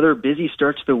another busy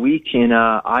start to the week in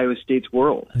Iowa State's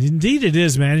world. Indeed it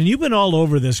is, man. And you've been all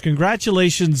over this.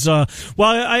 Congratulations. How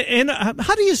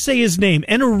do you say his name?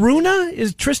 Enaruna?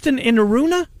 Is Tristan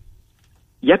Enaruna?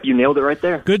 Yep, you nailed it right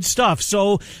there. Good stuff.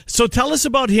 So tell us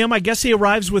about him. I guess he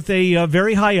arrives with a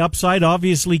very high upside.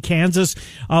 Obviously, Kansas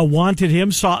wanted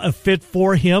him, saw a fit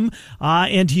for him,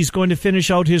 and he's going to finish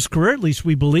out his career, at least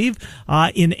we believe,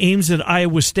 in Ames at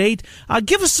Iowa State.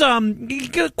 Give us a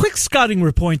quick scouting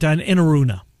report on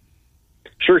Enaruna.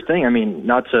 Sure thing. I mean,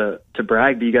 not to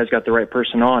brag, but you guys got the right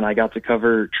person on. I got to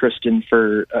cover Tristan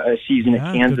for a season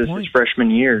at Kansas his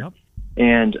freshman year. Yep.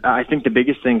 And I think the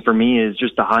biggest thing for me is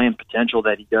just the high-end potential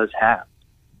that he does have.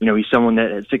 You know, he's someone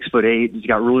that at 6'8", he's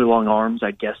got really long arms.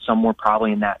 I guess somewhere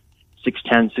probably in that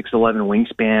 6'10", 6'11"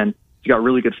 wingspan. He's got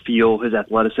really good feel. His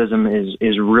athleticism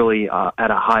is really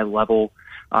at a high level.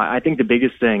 I think the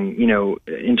biggest thing, you know,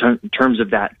 in terms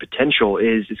of that potential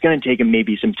is it's going to take him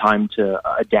maybe some time to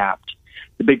adapt.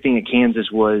 The big thing at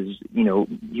Kansas was, you know,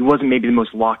 he wasn't maybe the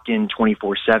most locked in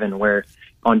 24/7, where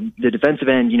on the defensive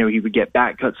end, you know, he would get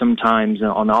back cut sometimes.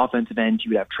 On the offensive end, he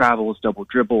would have travels, double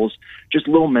dribbles, just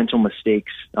little mental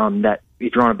mistakes that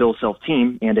if you're on a Bill Self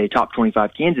team and a top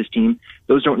 25 Kansas team,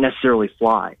 those don't necessarily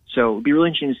fly. So it'd be really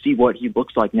interesting to see what he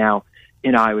looks like now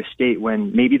in Iowa State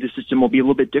when maybe the system will be a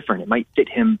little bit different. It might fit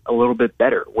him a little bit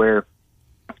better, where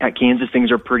at Kansas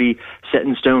things are pretty set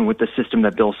in stone with the system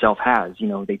that Bill Self has. You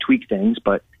know, they tweak things,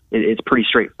 but it's pretty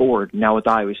straightforward. Now with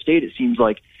Iowa State, it seems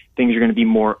like things are going to be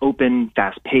more open,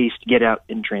 fast-paced, get out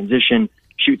in transition,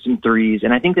 shoot some threes.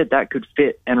 And I think that could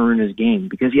fit Enaruna's game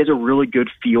because he has a really good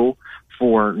feel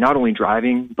for not only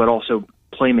driving, but also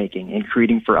playmaking and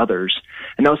creating for others.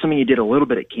 And that was something he did a little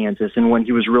bit at Kansas. And when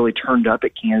he was really turned up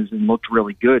at Kansas and looked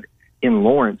really good in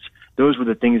Lawrence, those were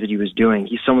the things that he was doing.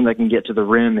 He's someone that can get to the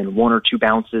rim in one or two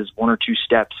bounces, one or two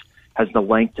steps, has the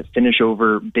length to finish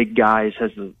over big guys,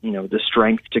 has the, you know, the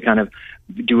strength to kind of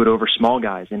do it over small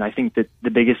guys. And I think that the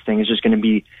biggest thing is just going to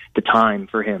be the time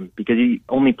for him because he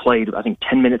only played, I think,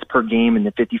 10 minutes per game in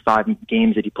the 55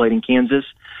 games that he played in Kansas.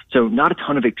 So not a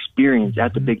ton of experience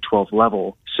at the Big 12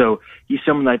 level. So he's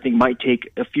someone that I think might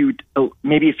take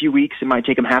maybe a few weeks. It might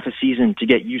take him half a season to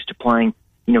get used to playing,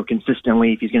 you know,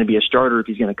 consistently if he's going to be a starter, if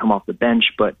he's going to come off the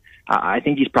bench. But I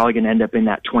think he's probably going to end up in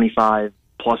that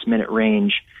 25-plus minute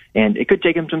range. And it could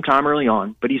take him some time early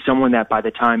on, but he's someone that by the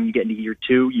time you get into year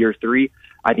 2, year 3,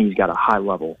 I think he's got a high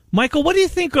level. Michael, what do you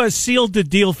think sealed the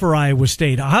deal for Iowa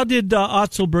State? How did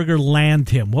Otzelberger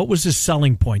land him? What was his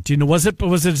selling point? Do you know, was it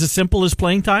as simple as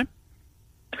playing time?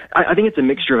 I think it's a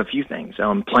mixture of a few things.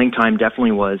 Playing time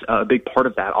definitely was a big part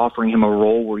of that, offering him a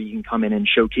role where you can come in and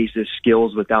showcase his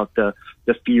skills without the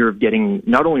fear of getting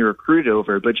not only recruited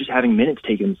over, but just having minutes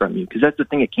taken from you. Because that's the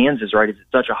thing at Kansas, right, is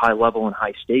it's such a high level and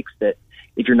high stakes that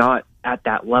if you're not at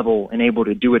that level and able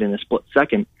to do it in a split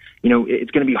second, you know,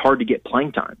 it's going to be hard to get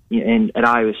playing time. And at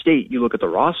Iowa State, you look at the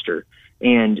roster,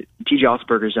 and T.J.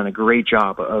 Otzelberger's done a great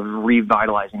job of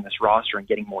revitalizing this roster and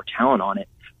getting more talent on it.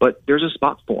 But there's a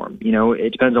spot for him. You know,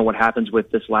 it depends on what happens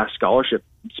with this last scholarship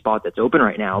spot that's open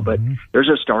right now. But there's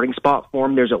a starting spot for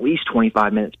him. There's at least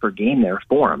 25 minutes per game there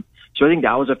for him. So I think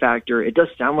that was a factor. It does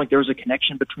sound like there was a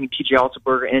connection between T.J.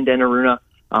 Otzelberger and Enaruna.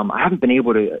 I haven't been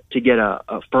able to get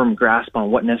a firm grasp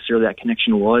on what necessarily that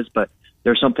connection was, but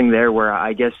there's something there where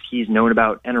I guess he's known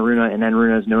about Enaruna and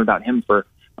Enaruna has known about him for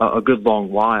a good long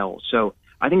while. So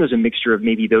I think it was a mixture of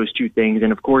maybe those two things.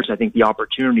 And, of course, I think the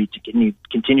opportunity to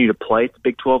continue to play at the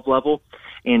Big 12 level.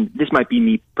 And this might be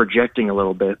me projecting a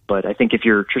little bit, but I think if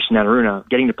you're Tristan Enaruna,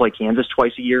 getting to play Kansas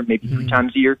twice a year, maybe 3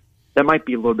 times a year, that might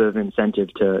be a little bit of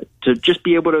incentive to just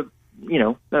be able to,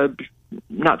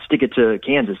 not stick it to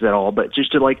Kansas at all, but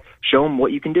just to show them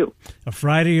what you can do. A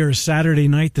Friday or a Saturday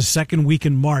night, the second week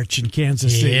in March in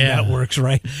Kansas City. That works,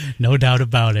 right? No doubt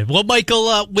about it. Well,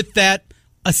 Michael, with that,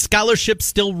 a scholarship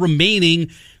still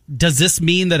remaining, does this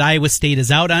mean that Iowa State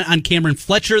is out on Cameron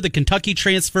Fletcher, the Kentucky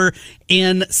transfer?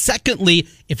 And secondly,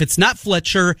 if it's not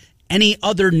Fletcher, any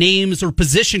other names or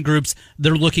position groups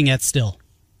they're looking at still?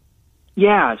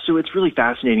 Yeah, so it's really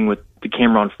fascinating with the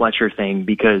Cameron Fletcher thing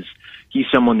because he's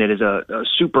someone that is a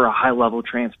super high-level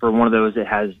transfer, one of those that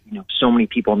has so many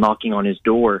people knocking on his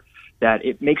door that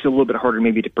it makes it a little bit harder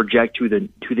maybe to project who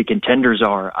the contenders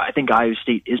are. I think Iowa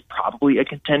State is probably a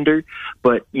contender,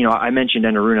 but I mentioned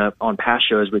Enaruna on past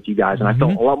shows with you guys, and I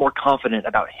felt a lot more confident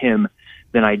about him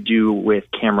than I do with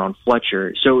Cameron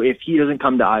Fletcher. So if he doesn't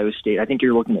come to Iowa State, I think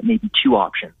you're looking at maybe 2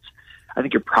 options. I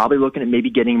think you're probably looking at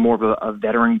maybe getting more of a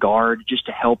veteran guard just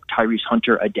to help Tyrese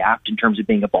Hunter adapt in terms of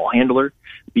being a ball handler,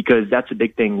 because that's a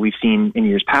big thing we've seen in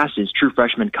years past is true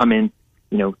freshmen come in,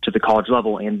 to the college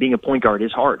level, and being a point guard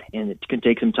is hard, and it can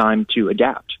take some time to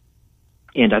adapt.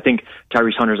 And I think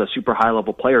Tyrese Hunter is a super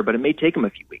high-level player, but it may take him a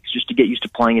few weeks just to get used to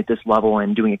playing at this level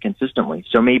and doing it consistently.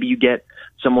 So maybe you get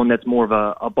someone that's more of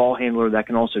a ball handler that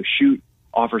can also shoot,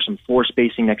 offer some floor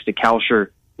spacing next to Kalsher,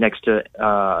 next to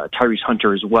Tyrese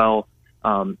Hunter as well.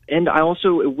 And I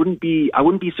wouldn't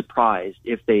be surprised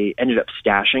if they ended up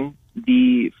stashing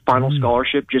the final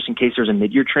scholarship just in case there's a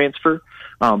mid-year transfer.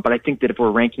 But I think that if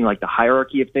we're ranking the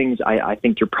hierarchy of things, I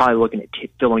think you're probably looking at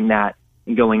filling that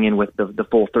and going in with the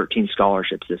full 13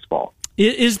 scholarships this fall.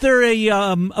 Is there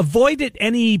a void at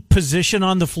any position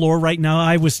on the floor right now?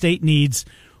 Iowa State needs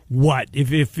what?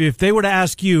 If they were to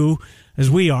ask you, as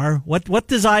we are, what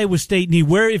does Iowa State need?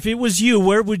 Where, if it was you,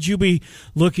 where would you be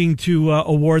looking to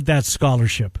award that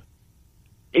scholarship?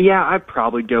 Yeah, I'd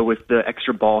probably go with the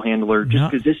extra ball handler,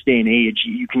 just because this day and age,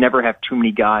 you can never have too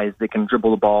many guys that can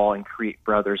dribble the ball and create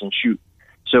for others and shoot.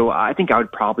 So I think I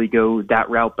would probably go that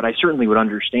route, but I certainly would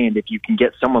understand if you can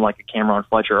get someone like a Cameron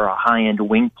Fletcher or a high-end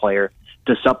wing player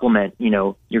to supplement,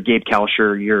 your Gabe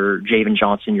Kalsher, your Javen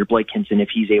Johnson, your Blake Hinson if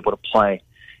he's able to play.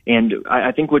 And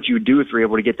I think what you would do if you're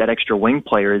able to get that extra wing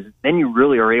player is then you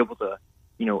really are able to,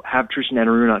 have Tristan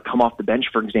Enaruna come off the bench,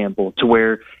 for example, to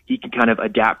where he can kind of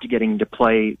adapt to getting to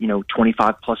play,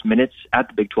 25-plus minutes at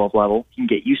the Big 12 level. He can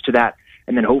get used to that.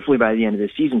 And then hopefully by the end of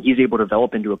the season, he's able to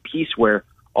develop into a piece where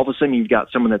all of a sudden you've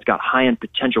got someone that's got high-end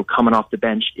potential coming off the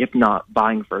bench, if not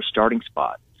vying for a starting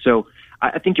spot. So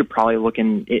I think you're probably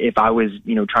looking, if I was,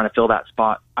 trying to fill that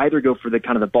spot, either go for the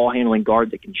kind of the ball-handling guard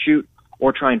that can shoot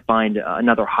or try and find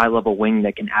another high-level wing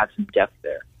that can add some depth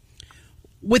there.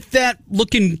 With that,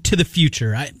 looking to the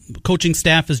future, coaching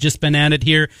staff has just been at it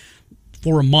here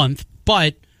for a month,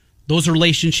 but those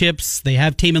relationships, they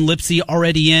have Tamin Lipsey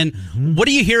already in. What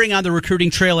are you hearing on the recruiting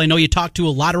trail? I know you talk to a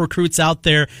lot of recruits out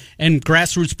there and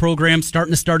grassroots programs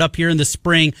starting to start up here in the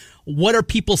spring. What are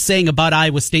people saying about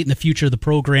Iowa State and the future of the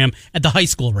program at the high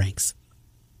school ranks?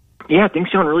 Yeah, things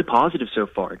sound really positive so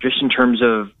far, just in terms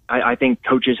of I think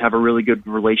coaches have a really good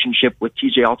relationship with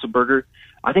TJ Otzelberger.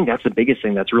 I think that's the biggest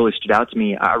thing that's really stood out to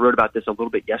me. I wrote about this a little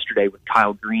bit yesterday with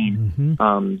Kyle Green,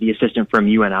 the assistant from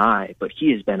UNI, but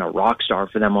he has been a rock star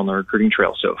for them on the recruiting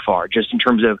trail so far, just in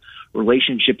terms of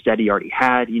relationships that he already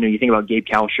had. You think about Gabe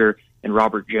Kalsher and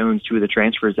Robert Jones, 2 of the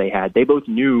transfers they had. They both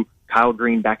knew Kyle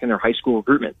Green back in their high school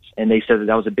recruitments, and they said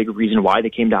that was a big reason why they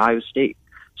came to Iowa State.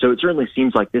 So it certainly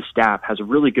seems like this staff has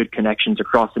really good connections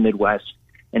across the Midwest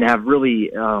and have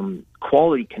really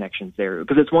quality connections there.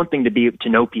 Because it's one thing to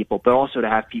know people, but also to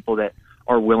have people that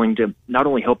are willing to not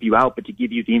only help you out, but to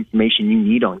give you the information you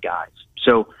need on guys.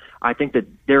 So I think that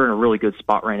they're in a really good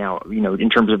spot right now, in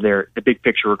terms of the big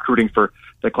picture recruiting for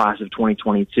the class of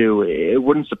 2022. It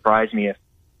wouldn't surprise me if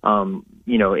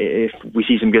we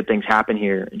see some good things happen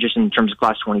here, just in terms of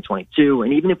class 2022,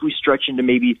 and even if we stretch into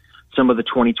maybe some of the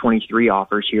 2023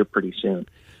 offers here pretty soon.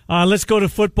 Let's go to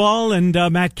football, and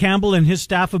Matt Campbell and his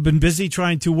staff have been busy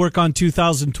trying to work on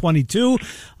 2022.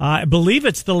 I believe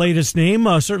it's the latest name,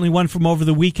 certainly one from over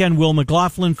the weekend, Will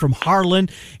McLaughlin from Harlan.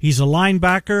 He's a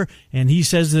linebacker, and he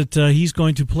says that he's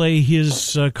going to play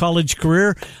his college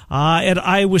career at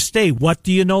Iowa State. What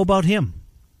do you know about him?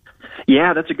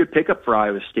 Yeah, that's a good pickup for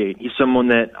Iowa State. He's someone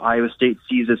that Iowa State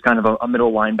sees as kind of a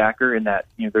middle linebacker in that,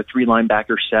 their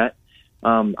 3-linebacker set.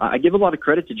 I give a lot of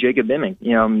credit to Jacob Imming,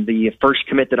 the first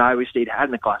commit that Iowa State had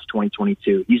in the class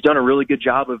 2022. He's done a really good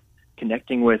job of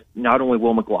connecting with not only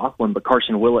Will McLaughlin, but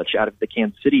Carson Willich out of the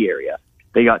Kansas City area.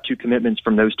 They got 2 commitments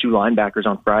from those 2 linebackers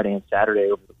on Friday and Saturday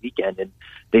over the weekend, and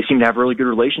they seem to have really good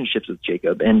relationships with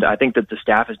Jacob. And I think that the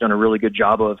staff has done a really good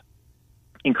job of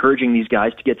encouraging these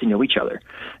guys to get to know each other,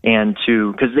 and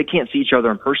because they can't see each other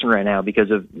in person right now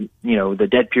because of, the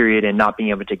dead period and not being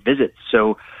able to take visits.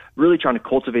 So really trying to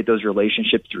cultivate those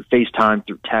relationships through FaceTime,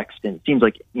 through text. And it seems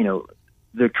like,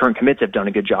 the current commits have done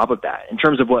a good job of that. In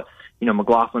terms of what,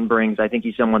 McLaughlin brings, I think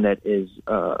he's someone that is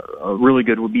really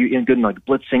good, would be good in like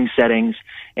blitzing settings,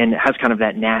 and has kind of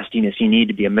that nastiness you need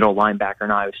to be a middle linebacker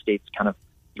in Iowa State's kind of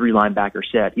 3 linebacker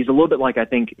set. He's a little bit like, I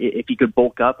think, if he could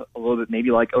bulk up a little bit,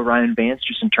 maybe like Orion Vance,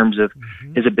 just in terms of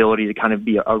his ability to kind of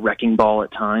be a wrecking ball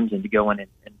at times and to go in and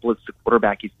blitz the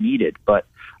quarterback if needed. But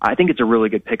I think it's a really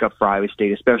good pickup for Iowa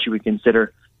State, especially when we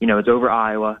consider, it's over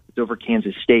Iowa, it's over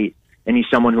Kansas State, and he's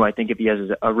someone who I think if he has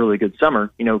a really good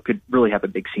summer, could really have a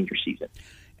big senior season.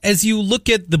 As you look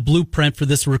at the blueprint for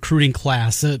this recruiting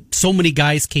class, so many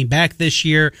guys came back this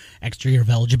year, extra year of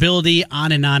eligibility,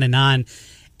 on and on and on.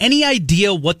 Any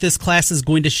idea what this class is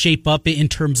going to shape up in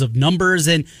terms of numbers?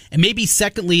 And maybe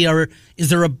secondly, is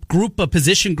there a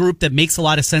position group that makes a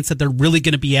lot of sense that they're really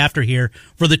going to be after here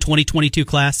for the 2022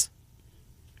 class?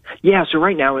 Yeah, so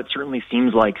right now it certainly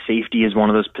seems like safety is one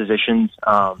of those positions.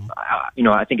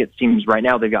 I think it seems right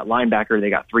now they've got linebacker,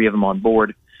 they got 3 of them on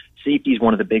board. Safety is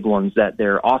one of the big ones that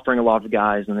they're offering a lot of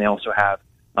guys, and they also have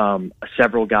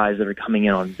several guys that are coming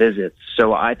in on visits.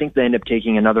 So I think they end up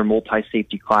taking another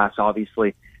multi-safety class.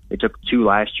 Obviously, they took 2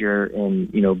 last year in,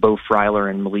 Bo Freiler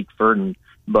and Malik Verdon.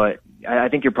 But I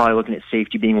think you're probably looking at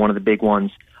safety being one of the big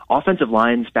ones. Offensive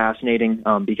line's fascinating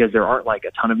because there aren't like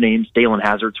a ton of names. Dalen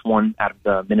Hazard's one out of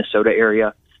the Minnesota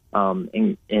area.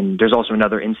 And there's also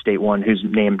another in-state one whose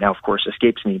name now, of course,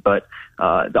 escapes me. But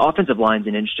the offensive line's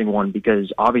an interesting one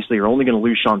because obviously you're only going to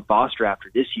lose Sean Foster after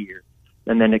this year.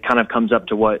 And then it kind of comes up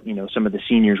to what, some of the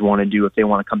seniors want to do if they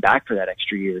want to come back for that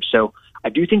extra year. So I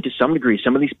do think to some degree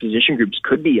some of these position groups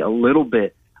could be a little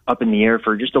bit up in the air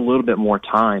for just a little bit more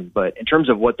time. But in terms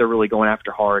of what they're really going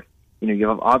after hard, you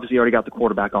have obviously already got the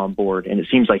quarterback on board, and it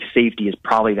seems like safety is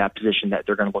probably that position that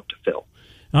they're going to look to fill.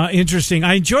 Interesting.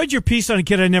 I enjoyed your piece on a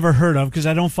kid I never heard of because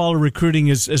I don't follow recruiting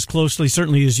as closely,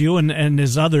 certainly, as you and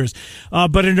as others.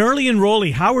 But an early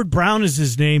enrollee, Howard Brown is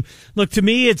his name. Look, to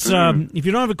me, it's if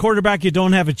you don't have a quarterback, you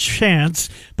don't have a chance.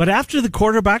 But after the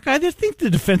quarterback, I think the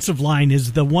defensive line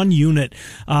is the one unit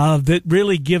that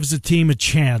really gives a team a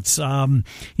chance.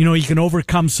 You can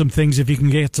overcome some things if you can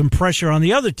get some pressure on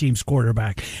the other team's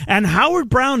quarterback. And Howard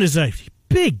Brown is a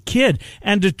big kid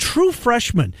and a true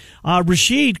freshman.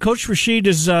 Coach Rashid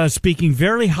is speaking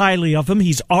very highly of him.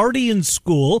 He's already in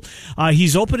school.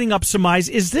 He's opening up some eyes.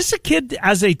 Is this a kid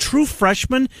as a true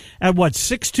freshman at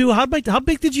 6'2"? How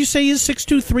big did you say he is?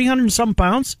 6'2", 300 and some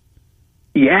pounds?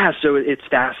 Yeah, so it's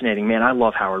fascinating, man. I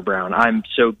love Howard Brown. I'm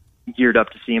so geared up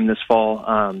to see him this fall.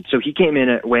 So he came in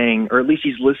at weighing, or at least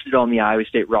he's listed on the Iowa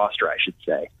State roster, I should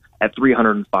say, at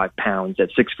 305 pounds, at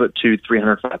 6'2",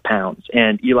 305 pounds.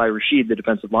 And Eli Rashid, the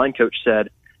defensive line coach,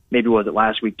 said, maybe was it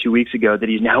last week, 2 weeks ago, that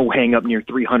he's now weighing up near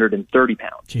 330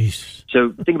 pounds. Jeez.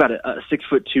 So think about it, a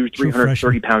 6'2",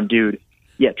 330-pound dude.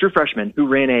 Yeah, true freshman who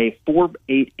ran a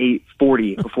 4.88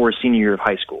 40 before his senior year of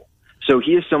high school. So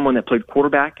he is someone that played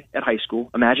quarterback at high school.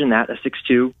 Imagine that, a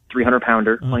 6'2",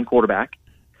 300-pounder playing quarterback.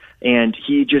 And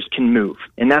he just can move.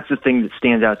 And that's the thing that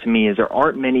stands out to me is there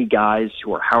aren't many guys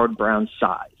who are Howard Brown's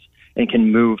size and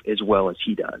can move as well as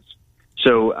he does.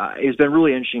 So it's been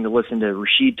really interesting to listen to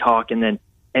Rashid talk, and then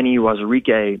Eni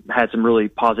Wazirike had some really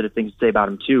positive things to say about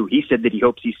him too. He said that he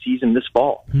hopes he sees him this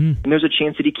fall. And there's a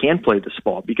chance that he can play this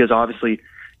fall because obviously,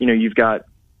 you've got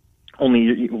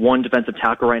only one defensive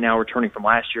tackle right now returning from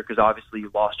last year because obviously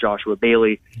you lost Joshua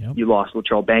Bailey, you lost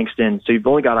Latrell Bankston, so you've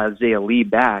only got Isaiah Lee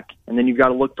back, and then you've got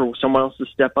to look for someone else to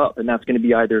step up, and that's going to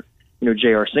be either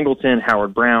J.R. Singleton,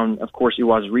 Howard Brown. Of course,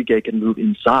 Uwazurike can move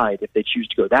inside if they choose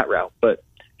to go that route. But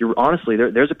honestly,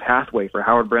 there's a pathway for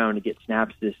Howard Brown to get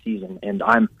snaps this season, and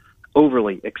I'm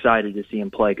overly excited to see him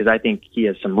play because I think he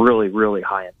has some really, really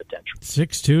high-end potential.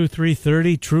 6'2",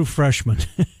 330, true freshman.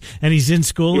 And he's in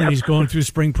school and he's going through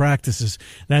spring practices.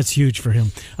 That's huge for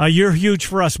him. You're huge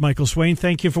for us, Michael Swain.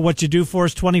 Thank you for what you do for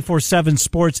us. 24/7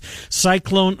 Sports,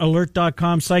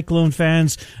 CycloneAlert.com. Cyclone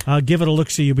fans, give it a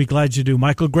look-see. You'll be glad you do.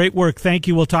 Michael, great work. Thank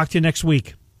you. We'll talk to you next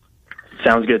week.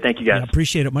 Sounds good. Thank you, guys. I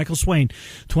appreciate it. Michael Swain,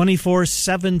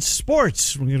 24/7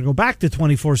 Sports. We're going to go back to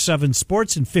 24/7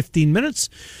 Sports in 15 minutes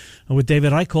with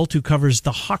David Eicholt, who covers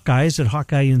the Hawkeyes at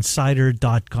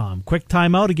HawkeyeInsider.com. Quick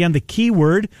timeout. Again, the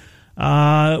keyword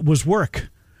was work.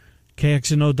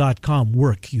 KXNO.com,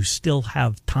 work. You still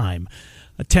have time.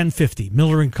 1050,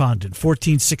 Miller and Condon,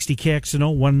 1460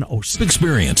 KXNO 106.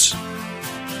 Experience.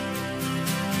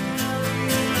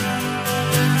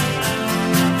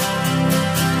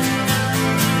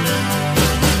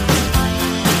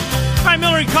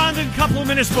 Miller and Condon, a couple of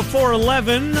minutes before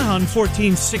 11 on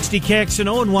 1460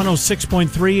 KXNO and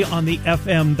 106.3 on the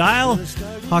FM dial.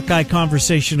 Hawkeye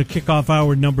Conversation to kick off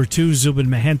hour number 2. Zubin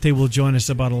Mehenti will join us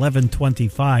about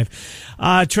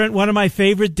 11:25. Trent, one of my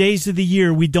favorite days of the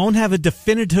year. We don't have a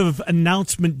definitive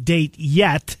announcement date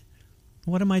yet.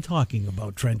 What am I talking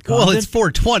about, Trent Condon? Well, it's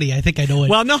 420. I think I know it.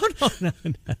 Well, no.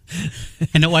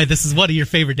 I know why this is one of your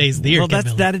favorite days of the year. Well,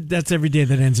 that's every day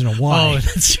that ends in a Y. Oh,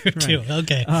 that's true, too.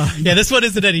 Okay. Yeah, this one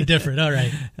isn't any different. All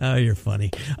right. Oh, you're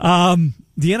funny. The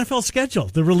NFL schedule,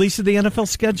 the release of the NFL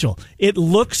schedule. It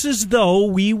looks as though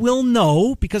we will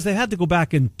know, because they had to go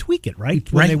back and tweak it,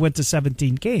 right? When they went to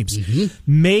 17 games.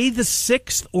 Mm-hmm. May the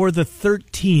 6th or the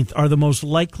 13th are the most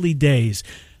likely days.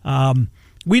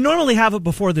 We normally have it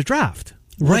before the draft.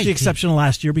 Right. With the exception of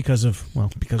last year because of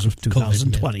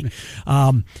 2020.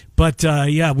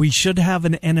 COVID, we should have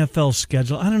an NFL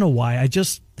schedule. I don't know why.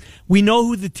 We know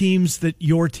who the teams that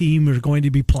your team are going to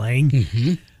be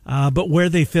playing, but where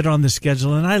they fit on the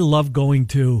schedule. And I love going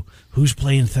to who's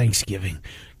playing Thanksgiving.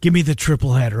 Give me the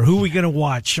triple header. Who are we going to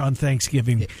watch on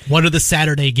Thanksgiving? What are the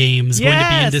Saturday games going to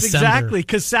be in December? Exactly,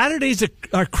 because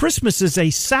Christmas is a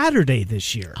Saturday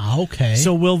this year. Okay.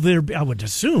 So will there be, I would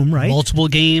assume, right? Multiple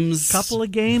games? Couple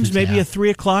of games, maybe a 3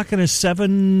 o'clock and a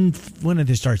 7, when did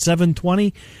they start?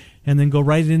 7:20, and then go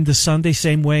right into Sunday,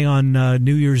 same way on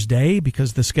New Year's Day,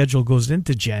 because the schedule goes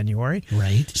into January.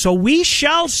 Right. So we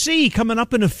shall see coming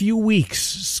up in a few weeks.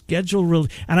 Schedule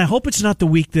really, and I hope it's not the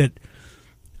week that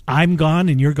I'm gone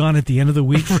and you're gone at the end of the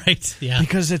week. Right, yeah.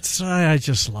 Because I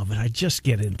just love it. I just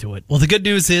get into it. Well, the good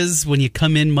news is when you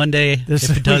come in Monday,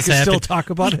 if it does happen, still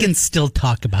talk about we can still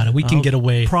talk about it. We can get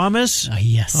away. Promise?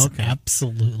 Yes, okay.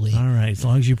 Absolutely. All right, as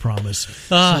long as you promise.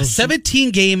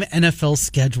 17-game NFL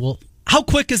schedule. How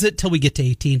quick is it till we get to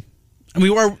 18? I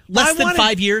mean, we're less than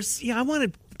 5 years. Yeah, I want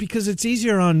it because it's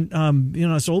easier on,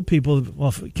 us old people.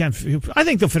 Well, I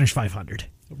think they'll finish 500.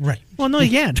 Right. Well, no,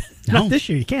 you can't. No. Not this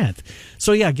year. You can't.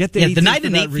 So, get the 18 the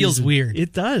 9-8 feels weird.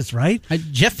 It does, right?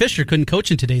 Jeff Fisher couldn't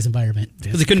coach in today's environment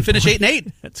because he couldn't finish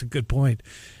 8-8. That's a good point.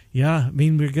 Yeah, I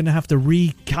mean, we're going to have to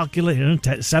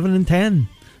recalculate 7 and 10,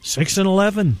 6 and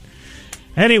 11.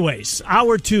 Anyways,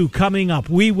 hour 2 coming up.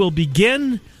 We will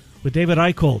begin with David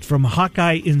Eicholt from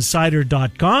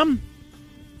HawkeyeInsider.com.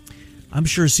 I'm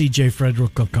sure C.J.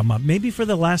 Frederick will come up, maybe for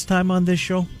the last time on this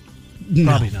show.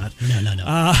 Probably not.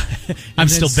 No. I'm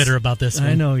still bitter about this one.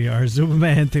 I know you are. Zubin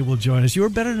Mehenti will join us. You were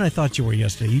better than I thought you were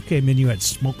yesterday. You came in, you had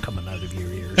smoke coming out of your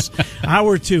ears.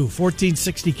 Hour 2,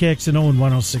 1460 KXNO and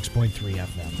 106.3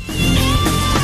 FM.